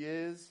 She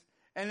is.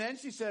 And then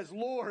she says,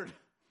 Lord,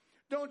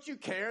 don't you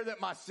care that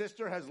my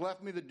sister has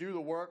left me to do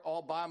the work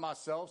all by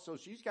myself? So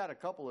she's got a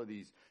couple of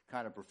these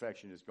kind of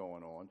perfectionists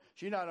going on.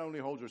 She not only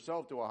holds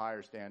herself to a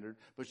higher standard,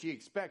 but she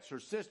expects her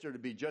sister to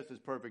be just as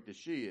perfect as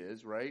she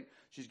is, right?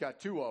 She's got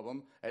two of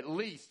them, at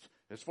least,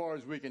 as far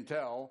as we can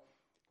tell.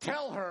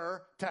 Tell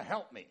her to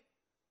help me.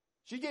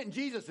 She's getting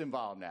Jesus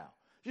involved now.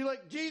 She's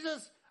like,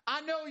 Jesus,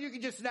 I know you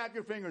can just snap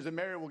your fingers and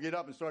Mary will get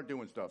up and start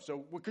doing stuff.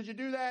 So could you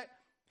do that?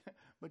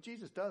 But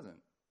Jesus doesn't.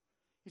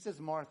 He says,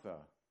 Martha,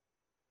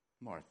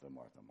 Martha,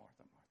 Martha, Martha,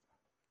 Martha.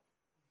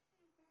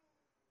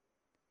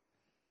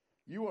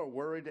 You are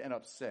worried and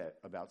upset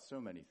about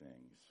so many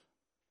things,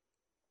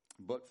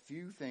 but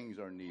few things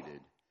are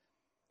needed,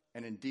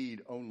 and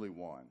indeed only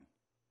one.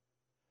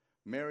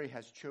 Mary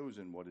has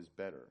chosen what is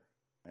better,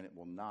 and it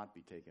will not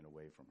be taken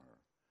away from her.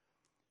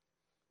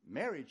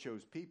 Mary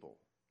chose people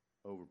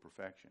over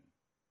perfection.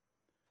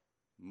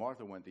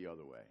 Martha went the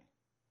other way.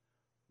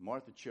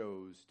 Martha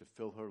chose to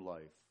fill her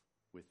life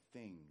with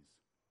things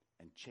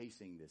and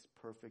chasing this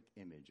perfect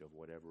image of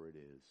whatever it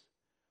is.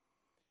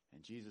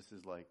 And Jesus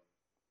is like,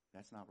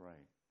 that's not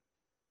right.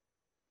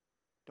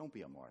 Don't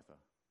be a Martha.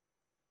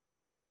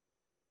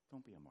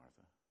 Don't be a Martha.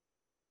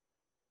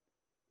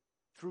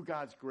 Through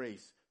God's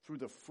grace, through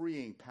the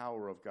freeing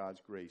power of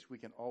God's grace, we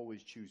can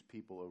always choose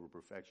people over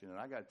perfection. And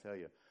I got to tell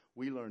you,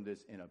 we learned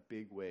this in a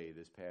big way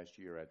this past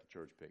year at the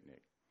church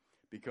picnic.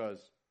 Because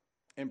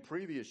in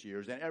previous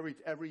years, and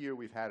every year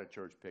we've had a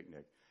church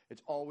picnic,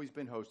 it's always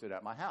been hosted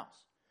at my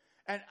house.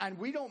 And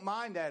we don't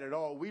mind that at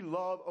all. We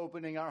love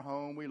opening our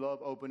home. We love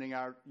opening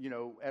our,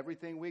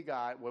 everything we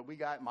got. What we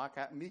got,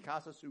 mi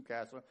casa, su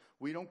casa.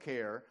 We don't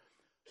care.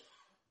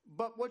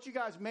 But what you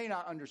guys may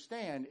not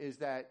understand is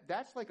that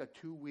that's like a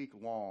 2-week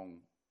long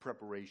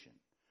preparation,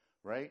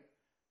 right?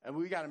 And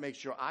I got to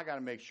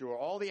make sure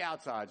all the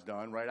outside's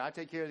done, right? I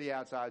take care of the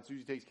outside.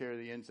 Susie takes care of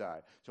the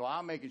inside. So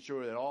I'm making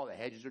sure that all the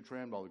hedges are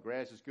trimmed, all the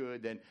grass is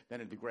good. Then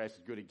the grass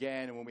is good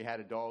again. And when we had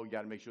a dog, you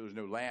got to make sure there's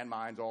no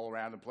landmines all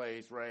around the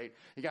place, right?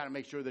 You got to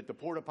make sure that the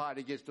porta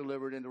potty gets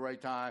delivered in the right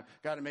time.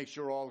 Got to make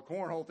sure all the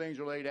cornhole things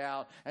are laid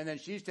out. And then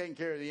she's taking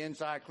care of the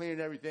inside, cleaning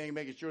everything,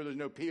 making sure there's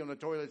no pee on the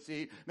toilet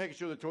seat, making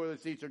sure the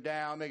toilet seats are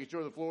down, making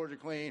sure the floors are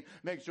clean,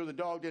 making sure the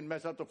dog didn't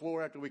mess up the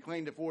floor after we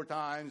cleaned it 4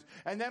 times.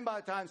 And then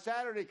by the time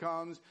Saturday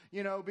comes,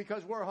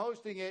 because we're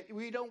hosting it,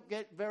 we don't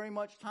get very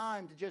much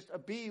time to just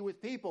be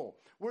with people.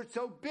 We're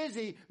so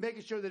busy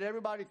making sure that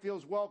everybody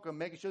feels welcome,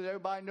 making sure that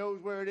everybody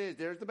knows where it is.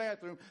 There's the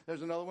bathroom.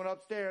 There's another one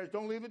upstairs.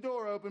 Don't leave the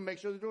door open. Make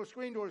sure the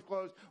screen door is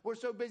closed. We're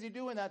so busy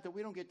doing that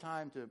we don't get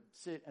time to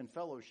sit and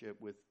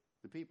fellowship with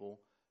the people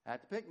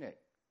at the picnic.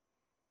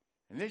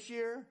 And this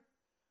year,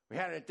 we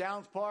had it at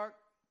Downs Park.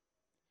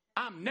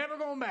 I'm never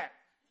going back.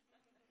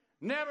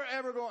 Never,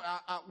 ever going,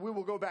 we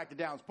will go back to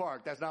Downs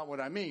Park. That's not what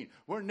I mean.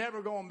 We're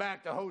never going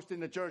back to hosting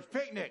the church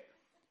picnic.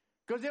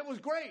 Because it was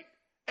great.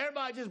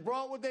 Everybody just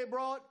brought what they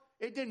brought.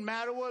 It didn't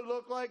matter what it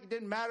looked like. It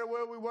didn't matter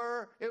where we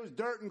were. It was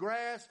dirt and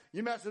grass.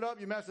 You mess it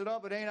up, you mess it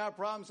up. It ain't our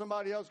problem.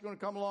 Somebody else is going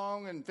to come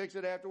along and fix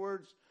it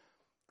afterwards.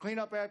 Clean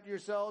up after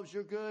yourselves.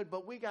 You're good.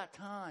 But we got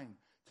time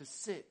to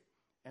sit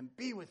and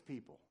be with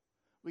people.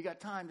 We got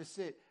time to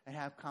sit and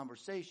have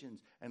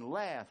conversations and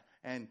laugh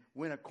and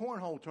win a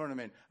cornhole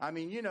tournament.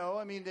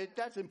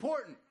 That's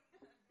important.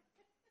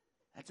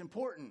 That's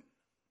important.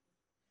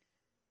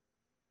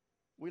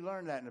 We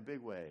learned that in a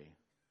big way.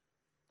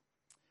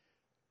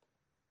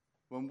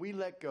 When we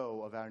let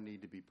go of our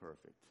need to be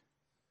perfect,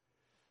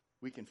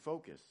 we can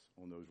focus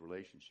on those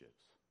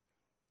relationships.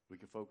 We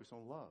can focus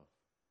on love.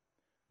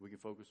 We can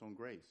focus on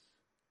grace.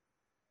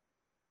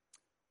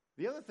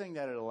 The other thing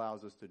that it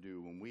allows us to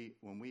do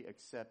when we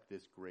accept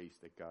this grace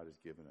that God has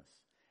given us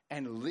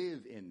and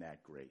live in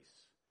that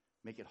grace,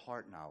 make it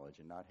heart knowledge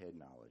and not head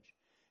knowledge,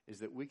 is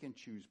that we can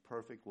choose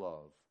perfect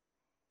love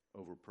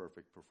over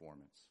perfect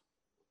performance.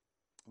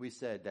 We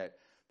said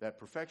that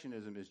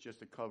perfectionism is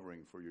just a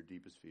covering for your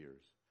deepest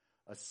fears,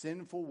 a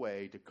sinful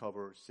way to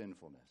cover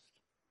sinfulness.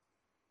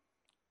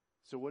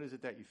 So what is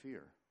it that you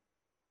fear?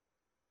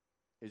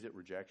 Is it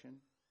rejection?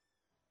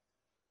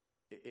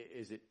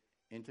 Is it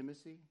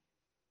intimacy?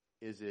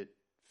 Is it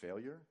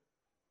failure?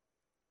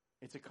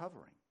 It's a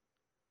covering,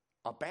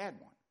 a bad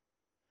one.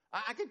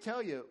 I can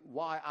tell you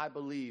why I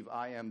believe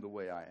I am the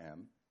way I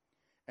am,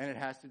 and it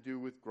has to do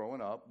with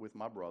growing up with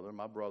my brother.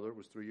 My brother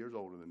was 3 years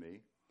older than me,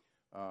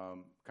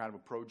 kind of a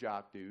pro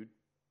jock dude.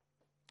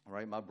 All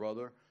right, my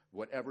brother,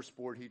 whatever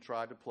sport he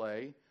tried to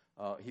play,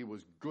 he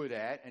was good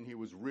at, and he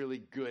was really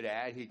good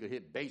at. He could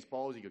hit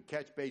baseballs. He could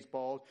catch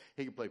baseballs.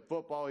 He could play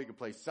football. He could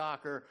play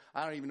soccer.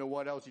 I don't even know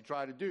what else he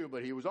tried to do,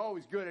 but he was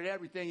always good at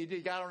everything he did.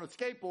 He got on a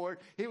skateboard.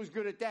 He was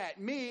good at that.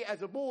 Me,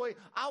 as a boy,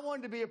 I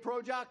wanted to be a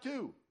pro jock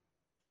too.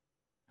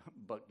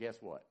 But guess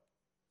what?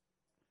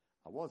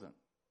 I wasn't.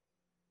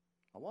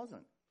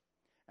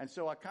 And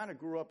so I kind of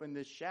grew up in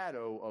this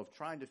shadow of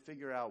trying to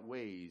figure out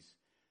ways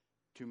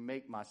to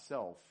make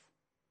myself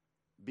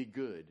be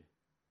good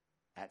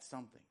at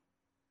something.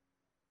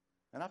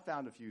 And I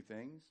found a few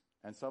things,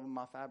 and some of them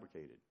I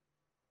fabricated.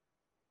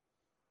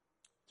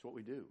 It's what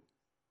we do.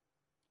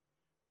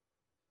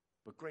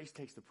 But grace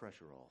takes the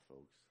pressure off,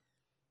 folks.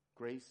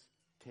 Grace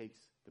takes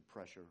the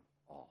pressure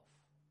off.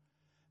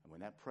 And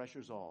when that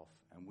pressure's off,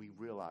 and we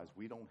realize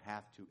we don't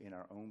have to, in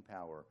our own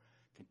power,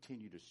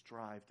 continue to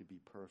strive to be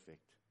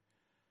perfect,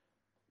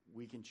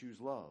 we can choose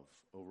love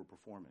over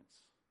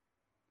performance.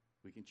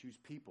 We can choose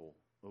people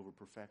over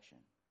perfection.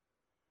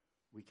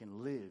 We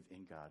can live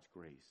in God's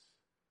grace.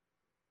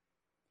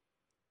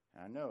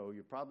 And I know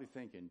you're probably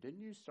thinking,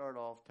 didn't you start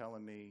off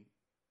telling me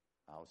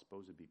I was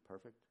supposed to be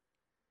perfect?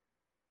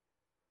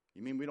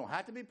 You mean we don't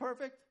have to be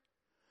perfect?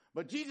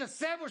 But Jesus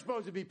said we're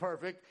supposed to be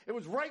perfect. It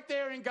was right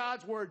there in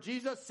God's word.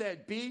 Jesus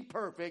said, be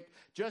perfect,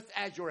 just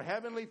as your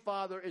heavenly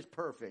Father is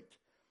perfect.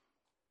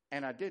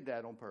 And I did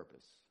that on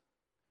purpose.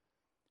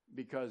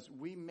 Because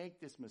we make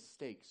this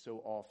mistake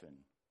so often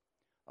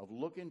of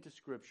looking to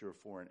Scripture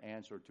for an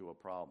answer to a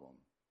problem,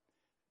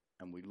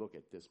 and we look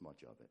at this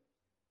much of it.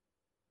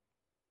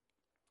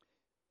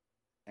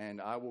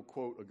 And I will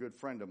quote a good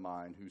friend of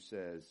mine who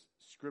says,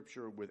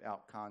 Scripture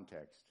without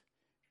context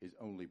is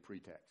only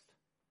pretext.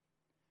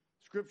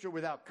 Scripture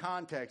without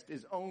context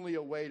is only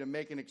a way to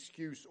make an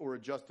excuse or a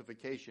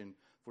justification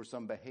for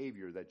some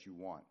behavior that you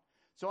want.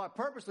 So I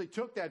purposely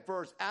took that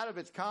verse out of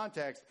its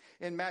context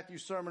in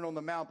Matthew's Sermon on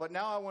the Mount, but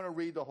now I want to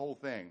read the whole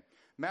thing.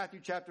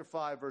 Matthew chapter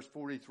 5, verse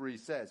 43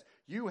 says,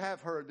 "You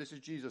have heard," this is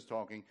Jesus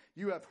talking,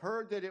 "you have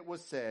heard that it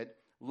was said,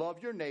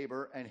 love your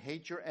neighbor and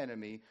hate your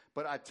enemy.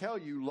 But I tell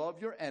you,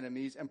 love your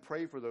enemies and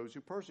pray for those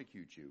who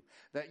persecute you,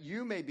 that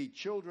you may be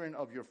children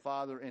of your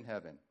Father in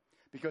heaven.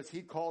 Because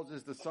he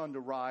causes the sun to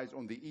rise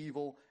on the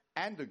evil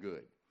and the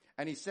good,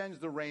 and he sends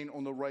the rain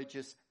on the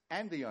righteous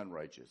and the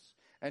unrighteous.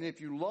 And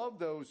if you love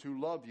those who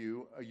love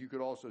you," you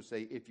could also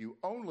say, if you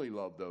only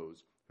love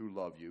those who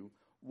love you,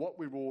 what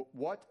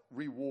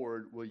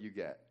reward will you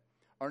get?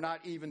 Are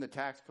not even the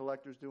tax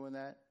collectors doing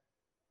that?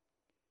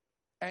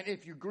 And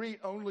if you greet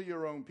only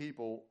your own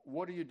people,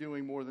 what are you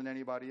doing more than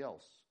anybody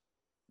else?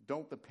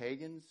 Don't the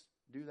pagans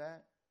do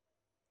that?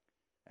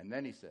 And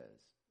then he says,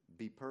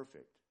 "Be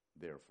perfect,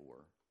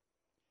 therefore,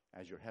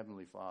 as your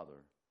heavenly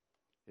Father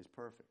is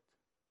perfect."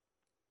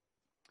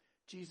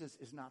 Jesus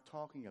is not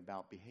talking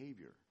about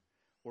behavior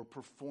or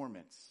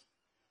performance.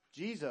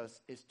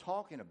 Jesus is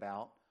talking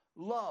about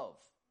love.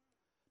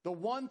 The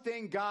one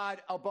thing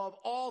God above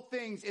all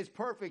things is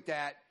perfect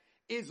at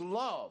is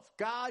love.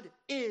 God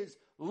is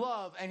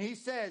love. And he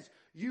says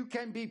you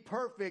can be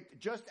perfect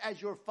just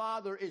as your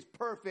Father is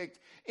perfect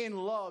in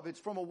love. It's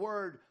from a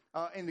word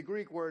in the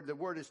Greek word. The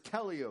word is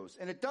teleos.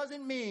 And it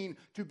doesn't mean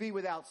to be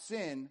without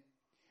sin.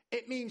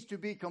 It means to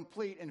be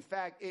complete. In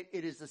fact, it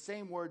is the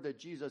same word that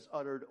Jesus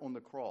uttered on the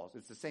cross.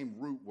 It's the same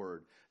root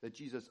word that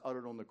Jesus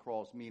uttered on the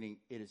cross, meaning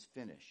it is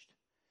finished.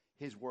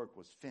 His work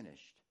was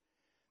finished.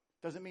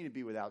 Doesn't mean to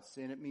be without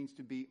sin. It means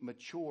to be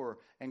mature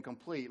and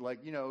complete.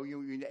 Like,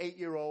 an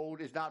 8-year-old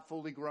is not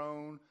fully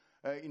grown,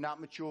 not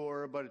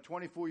mature, but a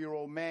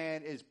 24-year-old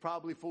man is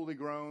probably fully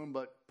grown,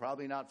 but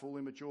probably not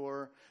fully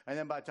mature. And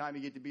then by the time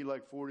you get to be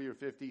like 40 or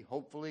 50,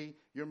 hopefully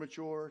you're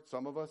mature.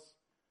 Some of us.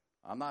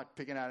 I'm not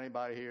picking out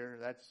anybody here.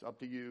 That's up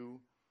to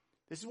you.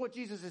 This is what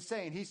Jesus is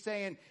saying. He's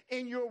saying,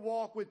 in your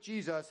walk with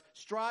Jesus,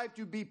 strive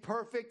to be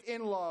perfect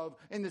in love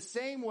in the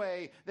same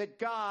way that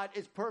God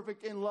is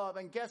perfect in love.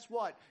 And guess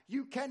what?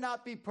 You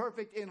cannot be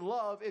perfect in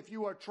love if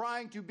you are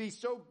trying to be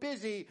so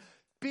busy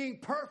being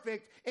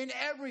perfect in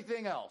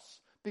everything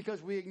else,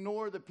 because we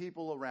ignore the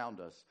people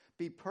around us.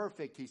 Be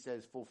perfect, he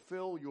says,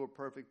 fulfill your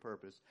perfect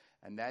purpose.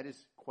 And that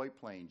is quite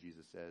plain,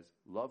 Jesus says.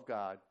 Love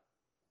God,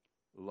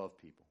 love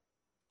people.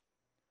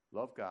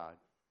 Love God,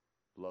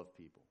 love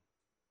people.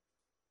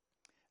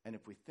 And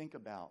if we think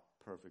about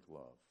perfect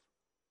love,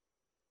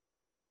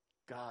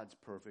 God's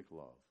perfect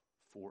love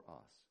for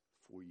us,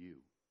 for you,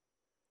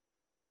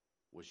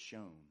 was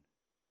shown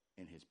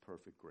in his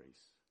perfect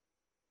grace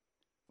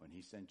when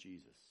he sent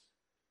Jesus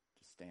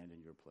to stand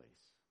in your place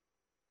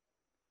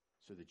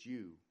so that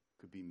you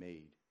could be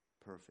made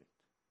perfect.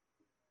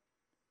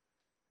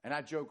 And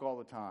I joke all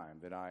the time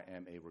that I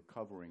am a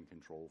recovering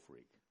control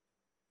freak.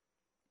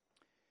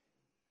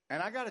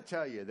 And I got to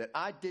tell you that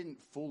I didn't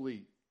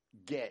fully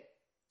get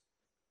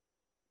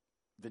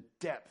the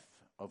depth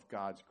of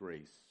God's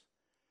grace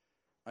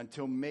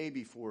until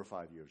maybe 4 or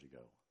 5 years ago.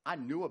 I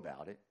knew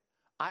about it.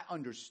 I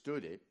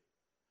understood it.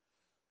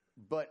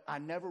 But I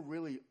never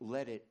really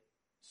let it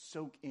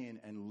soak in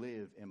and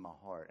live in my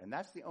heart. And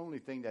that's the only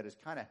thing that has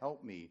kind of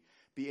helped me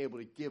be able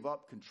to give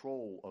up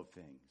control of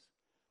things.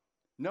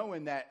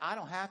 Knowing that I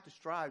don't have to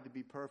strive to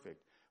be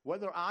perfect.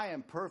 Whether I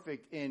am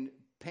perfect in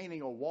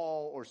painting a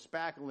wall or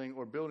spackling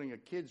or building a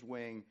kid's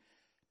wing,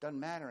 doesn't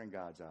matter in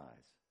God's eyes.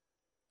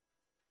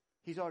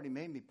 He's already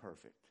made me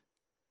perfect.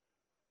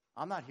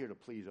 I'm not here to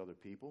please other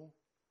people.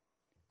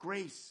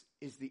 Grace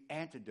is the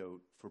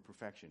antidote for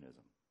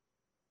perfectionism.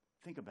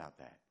 Think about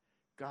that.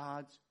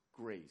 God's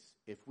grace.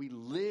 If we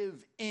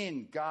live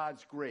in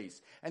God's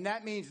grace, and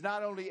that means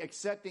not only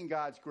accepting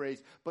God's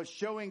grace, but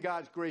showing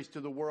God's grace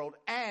to the world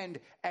and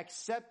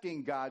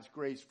accepting God's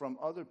grace from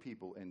other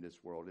people in this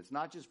world. It's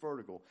not just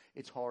vertical,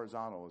 it's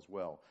horizontal as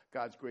well.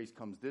 God's grace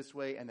comes this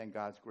way, and then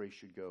God's grace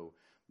should go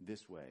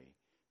this way.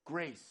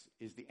 Grace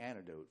is the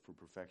antidote for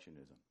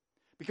perfectionism.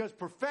 Because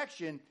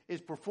perfection is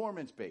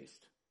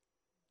performance-based.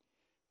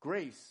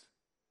 Grace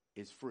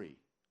is free.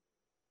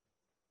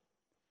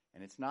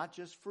 And it's not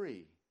just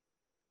free,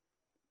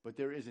 but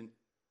there isn't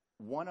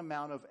one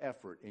amount of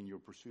effort in your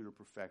pursuit of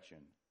perfection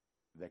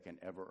that can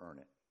ever earn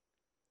it,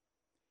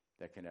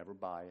 that can ever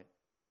buy it,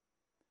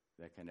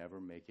 that can ever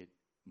make it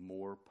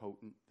more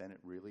potent than it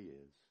really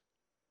is.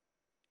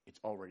 It's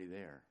already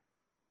there.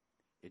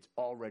 It's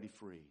already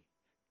free.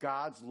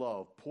 God's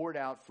love poured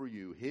out for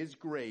you, his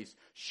grace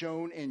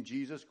shown in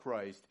Jesus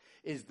Christ,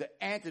 is the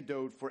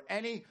antidote for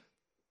anything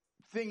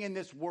in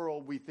this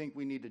world we think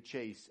we need to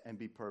chase and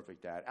be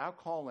perfect at. Our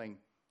calling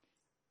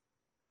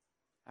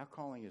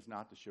is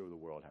not to show the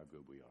world how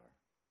good we are.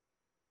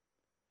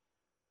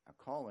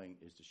 Our calling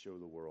is to show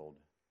the world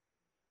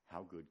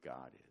how good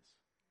God is.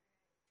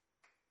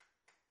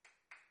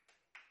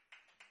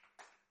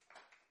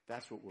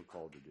 That's what we're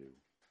called to do.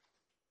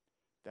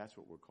 That's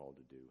what we're called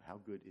to do. How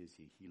good is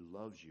he? He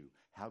loves you.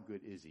 How good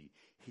is he?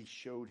 He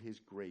showed his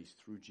grace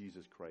through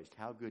Jesus Christ.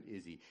 How good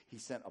is he? He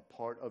sent a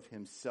part of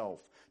himself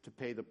to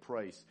pay the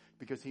price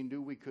because he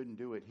knew we couldn't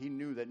do it. He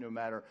knew that no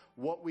matter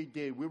what we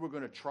did, we were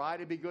going to try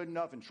to be good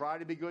enough and try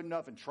to be good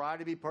enough and try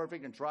to be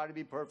perfect and try to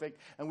be perfect.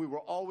 And we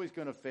were always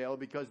going to fail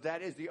because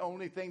that is the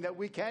only thing that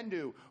we can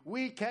do.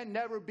 We can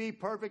never be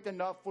perfect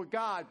enough for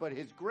God, but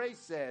his grace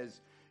says,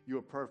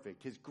 you're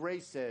perfect. His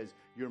grace says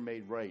you're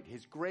made right.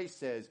 His grace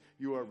says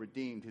you are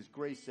redeemed. His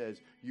grace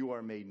says you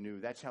are made new.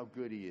 That's how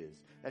good he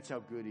is. That's how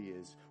good he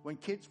is. When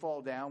kids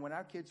fall down, when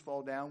our kids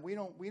fall down, we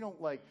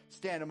don't like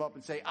stand them up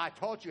and say, I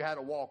taught you how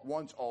to walk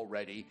once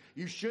already.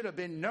 You should have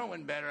been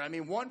knowing better. I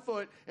mean, one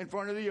foot in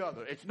front of the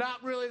other. It's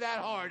not really that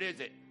hard, is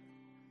it?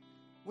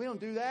 We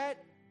don't do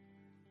that.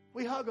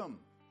 We hug them.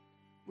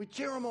 We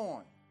cheer them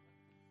on.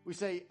 We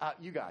say,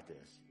 you got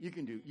this. You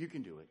can do it. You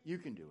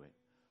can do it.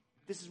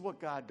 This is what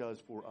God does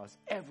for us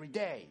every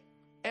day.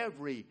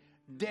 Every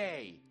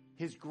day,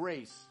 his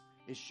grace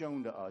is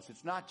shown to us.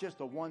 It's not just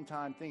a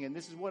one-time thing. And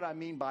this is what I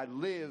mean by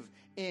live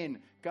in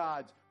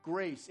God's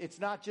grace.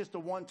 It's not just a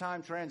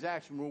one-time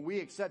transaction where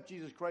we accept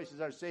Jesus Christ as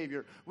our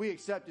Savior. We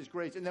accept his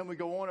grace, and then we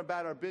go on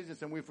about our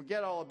business, and we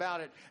forget all about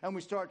it, and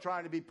we start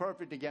trying to be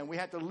perfect again. We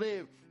have to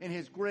live in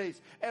his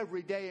grace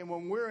every day. And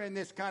when we're in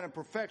this kind of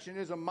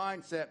perfectionism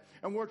mindset,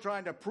 and we're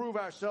trying to prove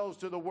ourselves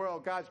to the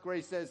world, God's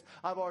grace says,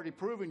 I've already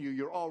proven you.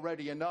 You're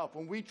already enough.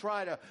 When we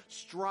try to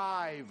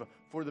strive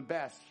for the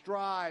best,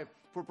 strive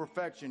for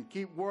perfection,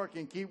 keep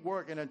working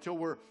until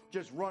we're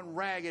just run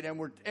ragged and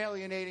we're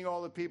alienating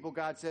all the people,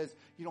 God says,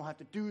 you don't have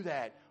to do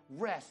that.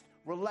 Rest,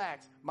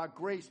 relax. My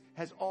grace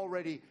has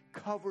already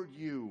covered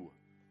you.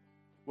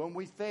 When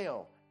we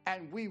fail,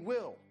 and we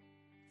will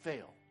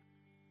fail,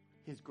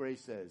 his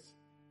grace says,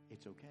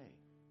 it's okay.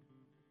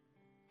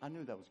 I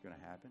knew that was going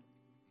to happen.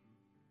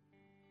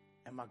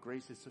 And my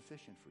grace is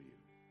sufficient for you.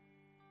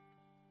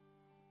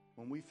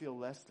 When we feel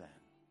less than,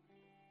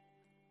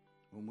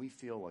 when we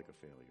feel like a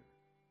failure,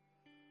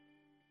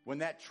 when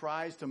that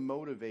tries to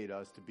motivate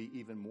us to be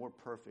even more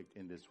perfect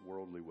in this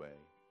worldly way,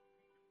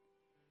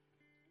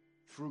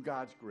 through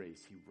God's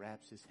grace, he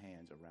wraps his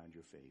hands around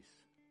your face.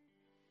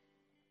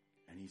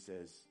 And he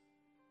says,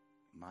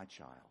 my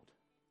child,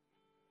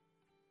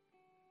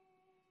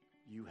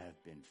 you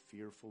have been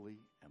fearfully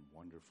and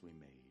wonderfully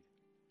made,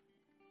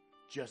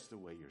 just the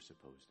way you're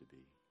supposed to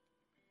be.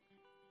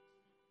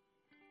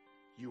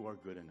 You are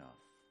good enough.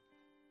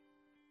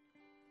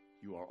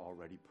 You are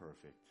already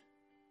perfect.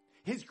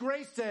 His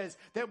grace says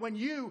that when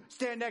you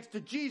stand next to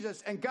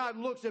Jesus and God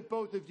looks at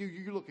both of you,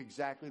 you look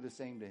exactly the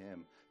same to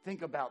him.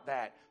 Think about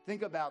that.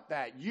 Think about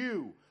that.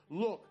 You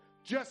look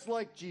just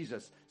like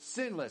Jesus,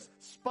 sinless,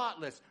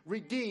 spotless,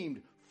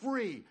 redeemed,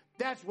 free.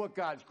 That's what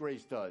God's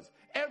grace does.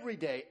 Every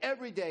day,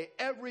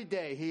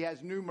 he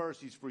has new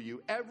mercies for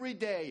you. Every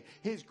day,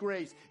 his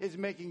grace is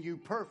making you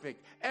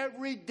perfect.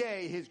 Every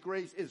day, his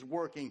grace is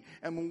working.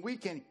 And when we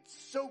can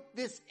soak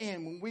this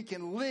in, when we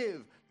can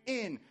live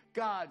in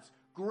God's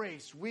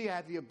grace, we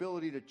have the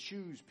ability to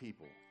choose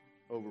people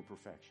over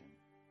perfection.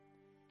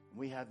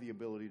 We have the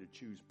ability to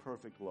choose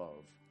perfect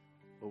love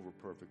over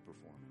perfect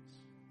performance.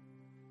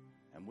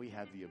 And we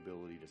have the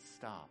ability to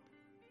stop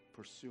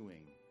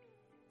pursuing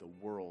the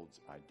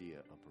world's idea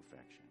of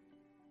perfection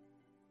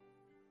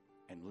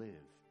and live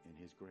in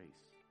his grace.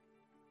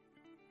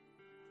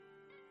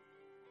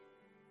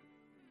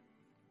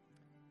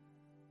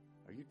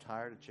 Are you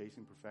tired of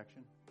chasing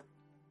perfection?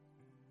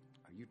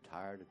 Are you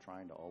tired of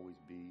trying to always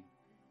be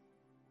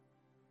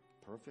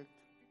perfect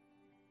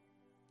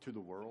to the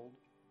world?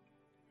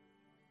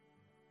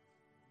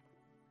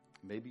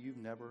 Maybe you've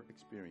never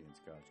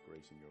experienced God's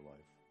grace in your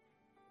life.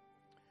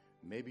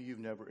 Maybe you've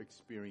never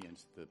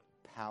experienced the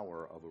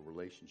power of a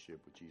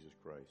relationship with Jesus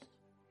Christ.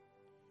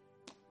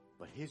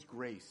 But his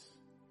grace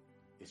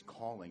is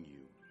calling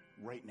you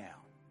right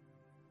now.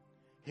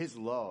 His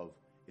love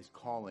is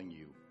calling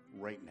you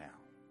right now.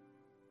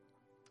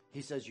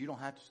 He says you don't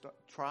have to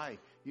try.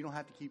 You don't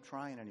have to keep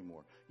trying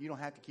anymore. You don't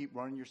have to keep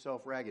running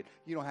yourself ragged.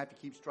 You don't have to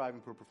keep striving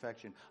for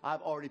perfection.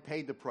 I've already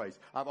paid the price.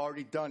 I've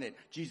already done it.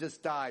 Jesus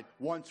died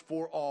once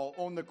for all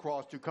on the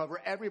cross to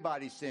cover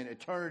everybody's sin,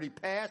 eternity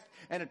past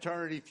and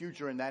eternity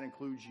future, and that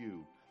includes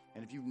you.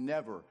 And if you've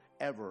never,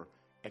 ever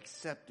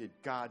accepted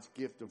God's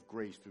gift of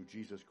grace through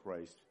Jesus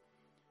Christ,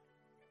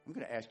 I'm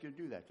going to ask you to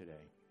do that today.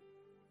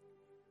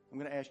 I'm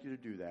going to ask you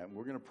to do that. And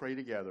we're going to pray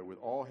together with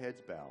all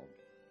heads bowed.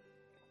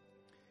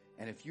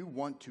 And if you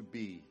want to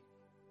be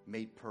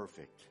made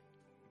perfect,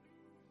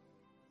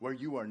 where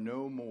you are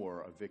no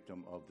more a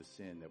victim of the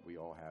sin that we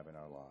all have in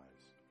our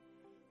lives,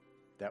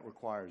 that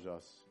requires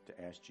us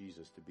to ask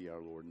Jesus to be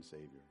our Lord and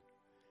Savior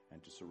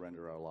and to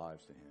surrender our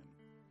lives to him.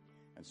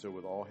 And so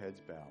with all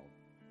heads bowed,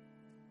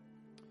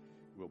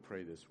 we'll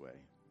pray this way.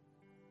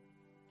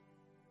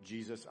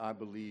 Jesus, I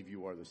believe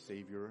you are the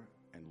Savior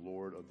and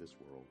Lord of this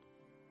world.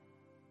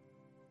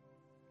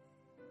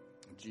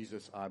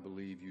 Jesus, I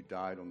believe you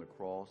died on the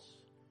cross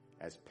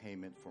as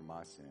payment for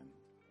my sin.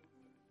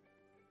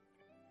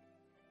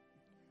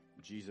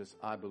 Jesus,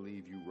 I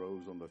believe you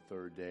rose on the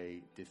third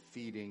day,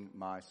 defeating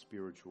my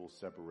spiritual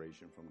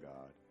separation from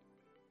God.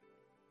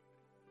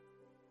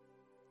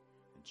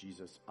 And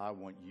Jesus, I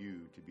want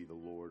you to be the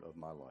Lord of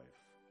my life.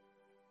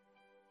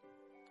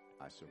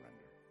 I surrender.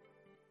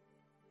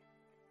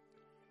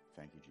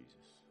 Thank you, Jesus.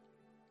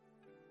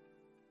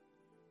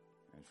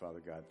 And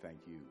Father God, thank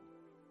you.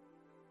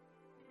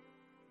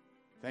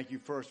 Thank you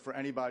first for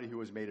anybody who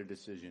has made a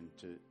decision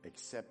to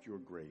accept your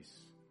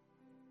grace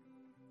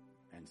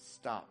and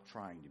stop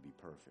trying to be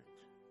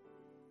perfect,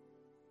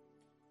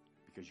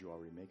 because you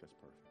already make us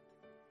perfect.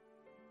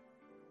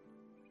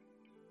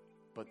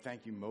 But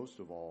thank you most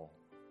of all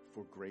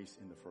for grace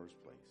in the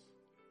first place,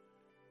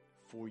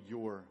 for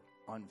your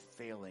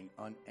unfailing,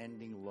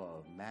 unending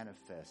love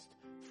manifest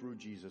through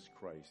Jesus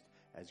Christ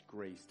as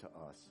grace to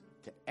us,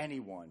 to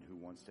anyone who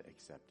wants to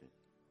accept it.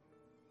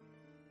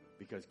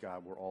 Because,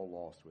 God, we're all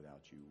lost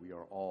without you. We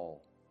are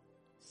all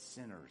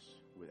sinners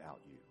without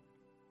you.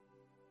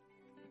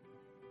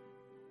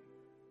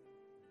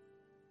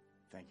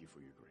 Thank you for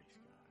your grace,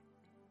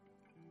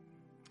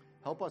 God.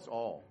 Help us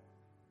all,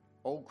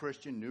 old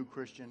Christian, new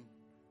Christian,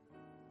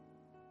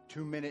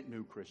 2-minute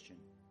new Christian,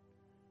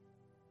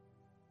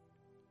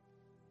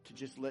 to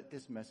just let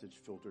this message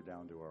filter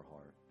down to our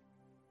heart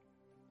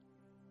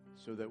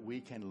so that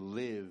we can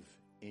live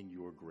in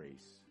your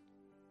grace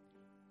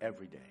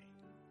every day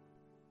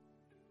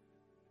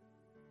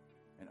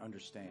and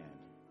understand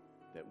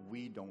that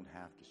we don't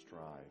have to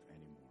strive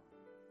anymore,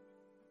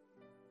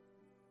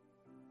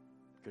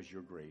 because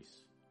your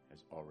grace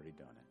has already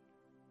done it.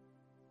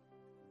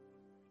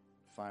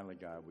 Finally,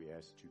 God, we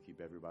ask that you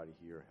keep everybody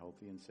here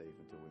healthy and safe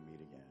until we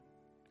meet again.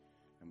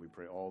 And we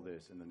pray all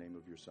this in the name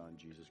of your Son,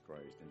 Jesus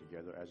Christ. And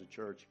together as a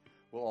church,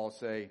 we'll all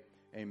say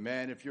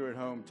amen. If you're at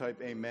home,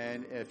 type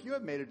amen. If you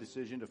have made a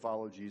decision to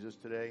follow Jesus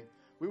today,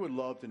 we would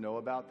love to know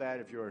about that.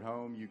 If you're at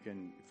home, you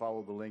can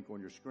follow the link on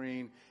your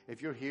screen.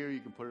 If you're here, you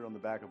can put it on the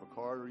back of a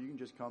card, or you can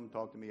just come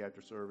talk to me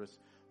after service.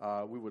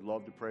 We would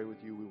love to pray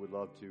with you. We would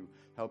love to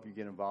help you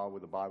get involved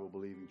with a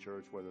Bible-believing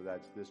church, whether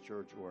that's this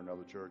church or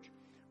another church.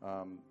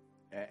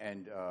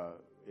 And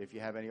if you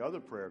have any other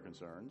prayer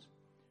concerns,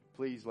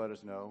 please let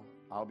us know.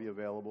 I'll be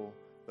available.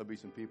 There'll be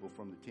some people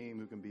from the team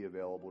who can be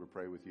available to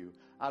pray with you.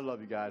 I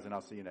love you guys, and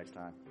I'll see you next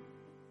time.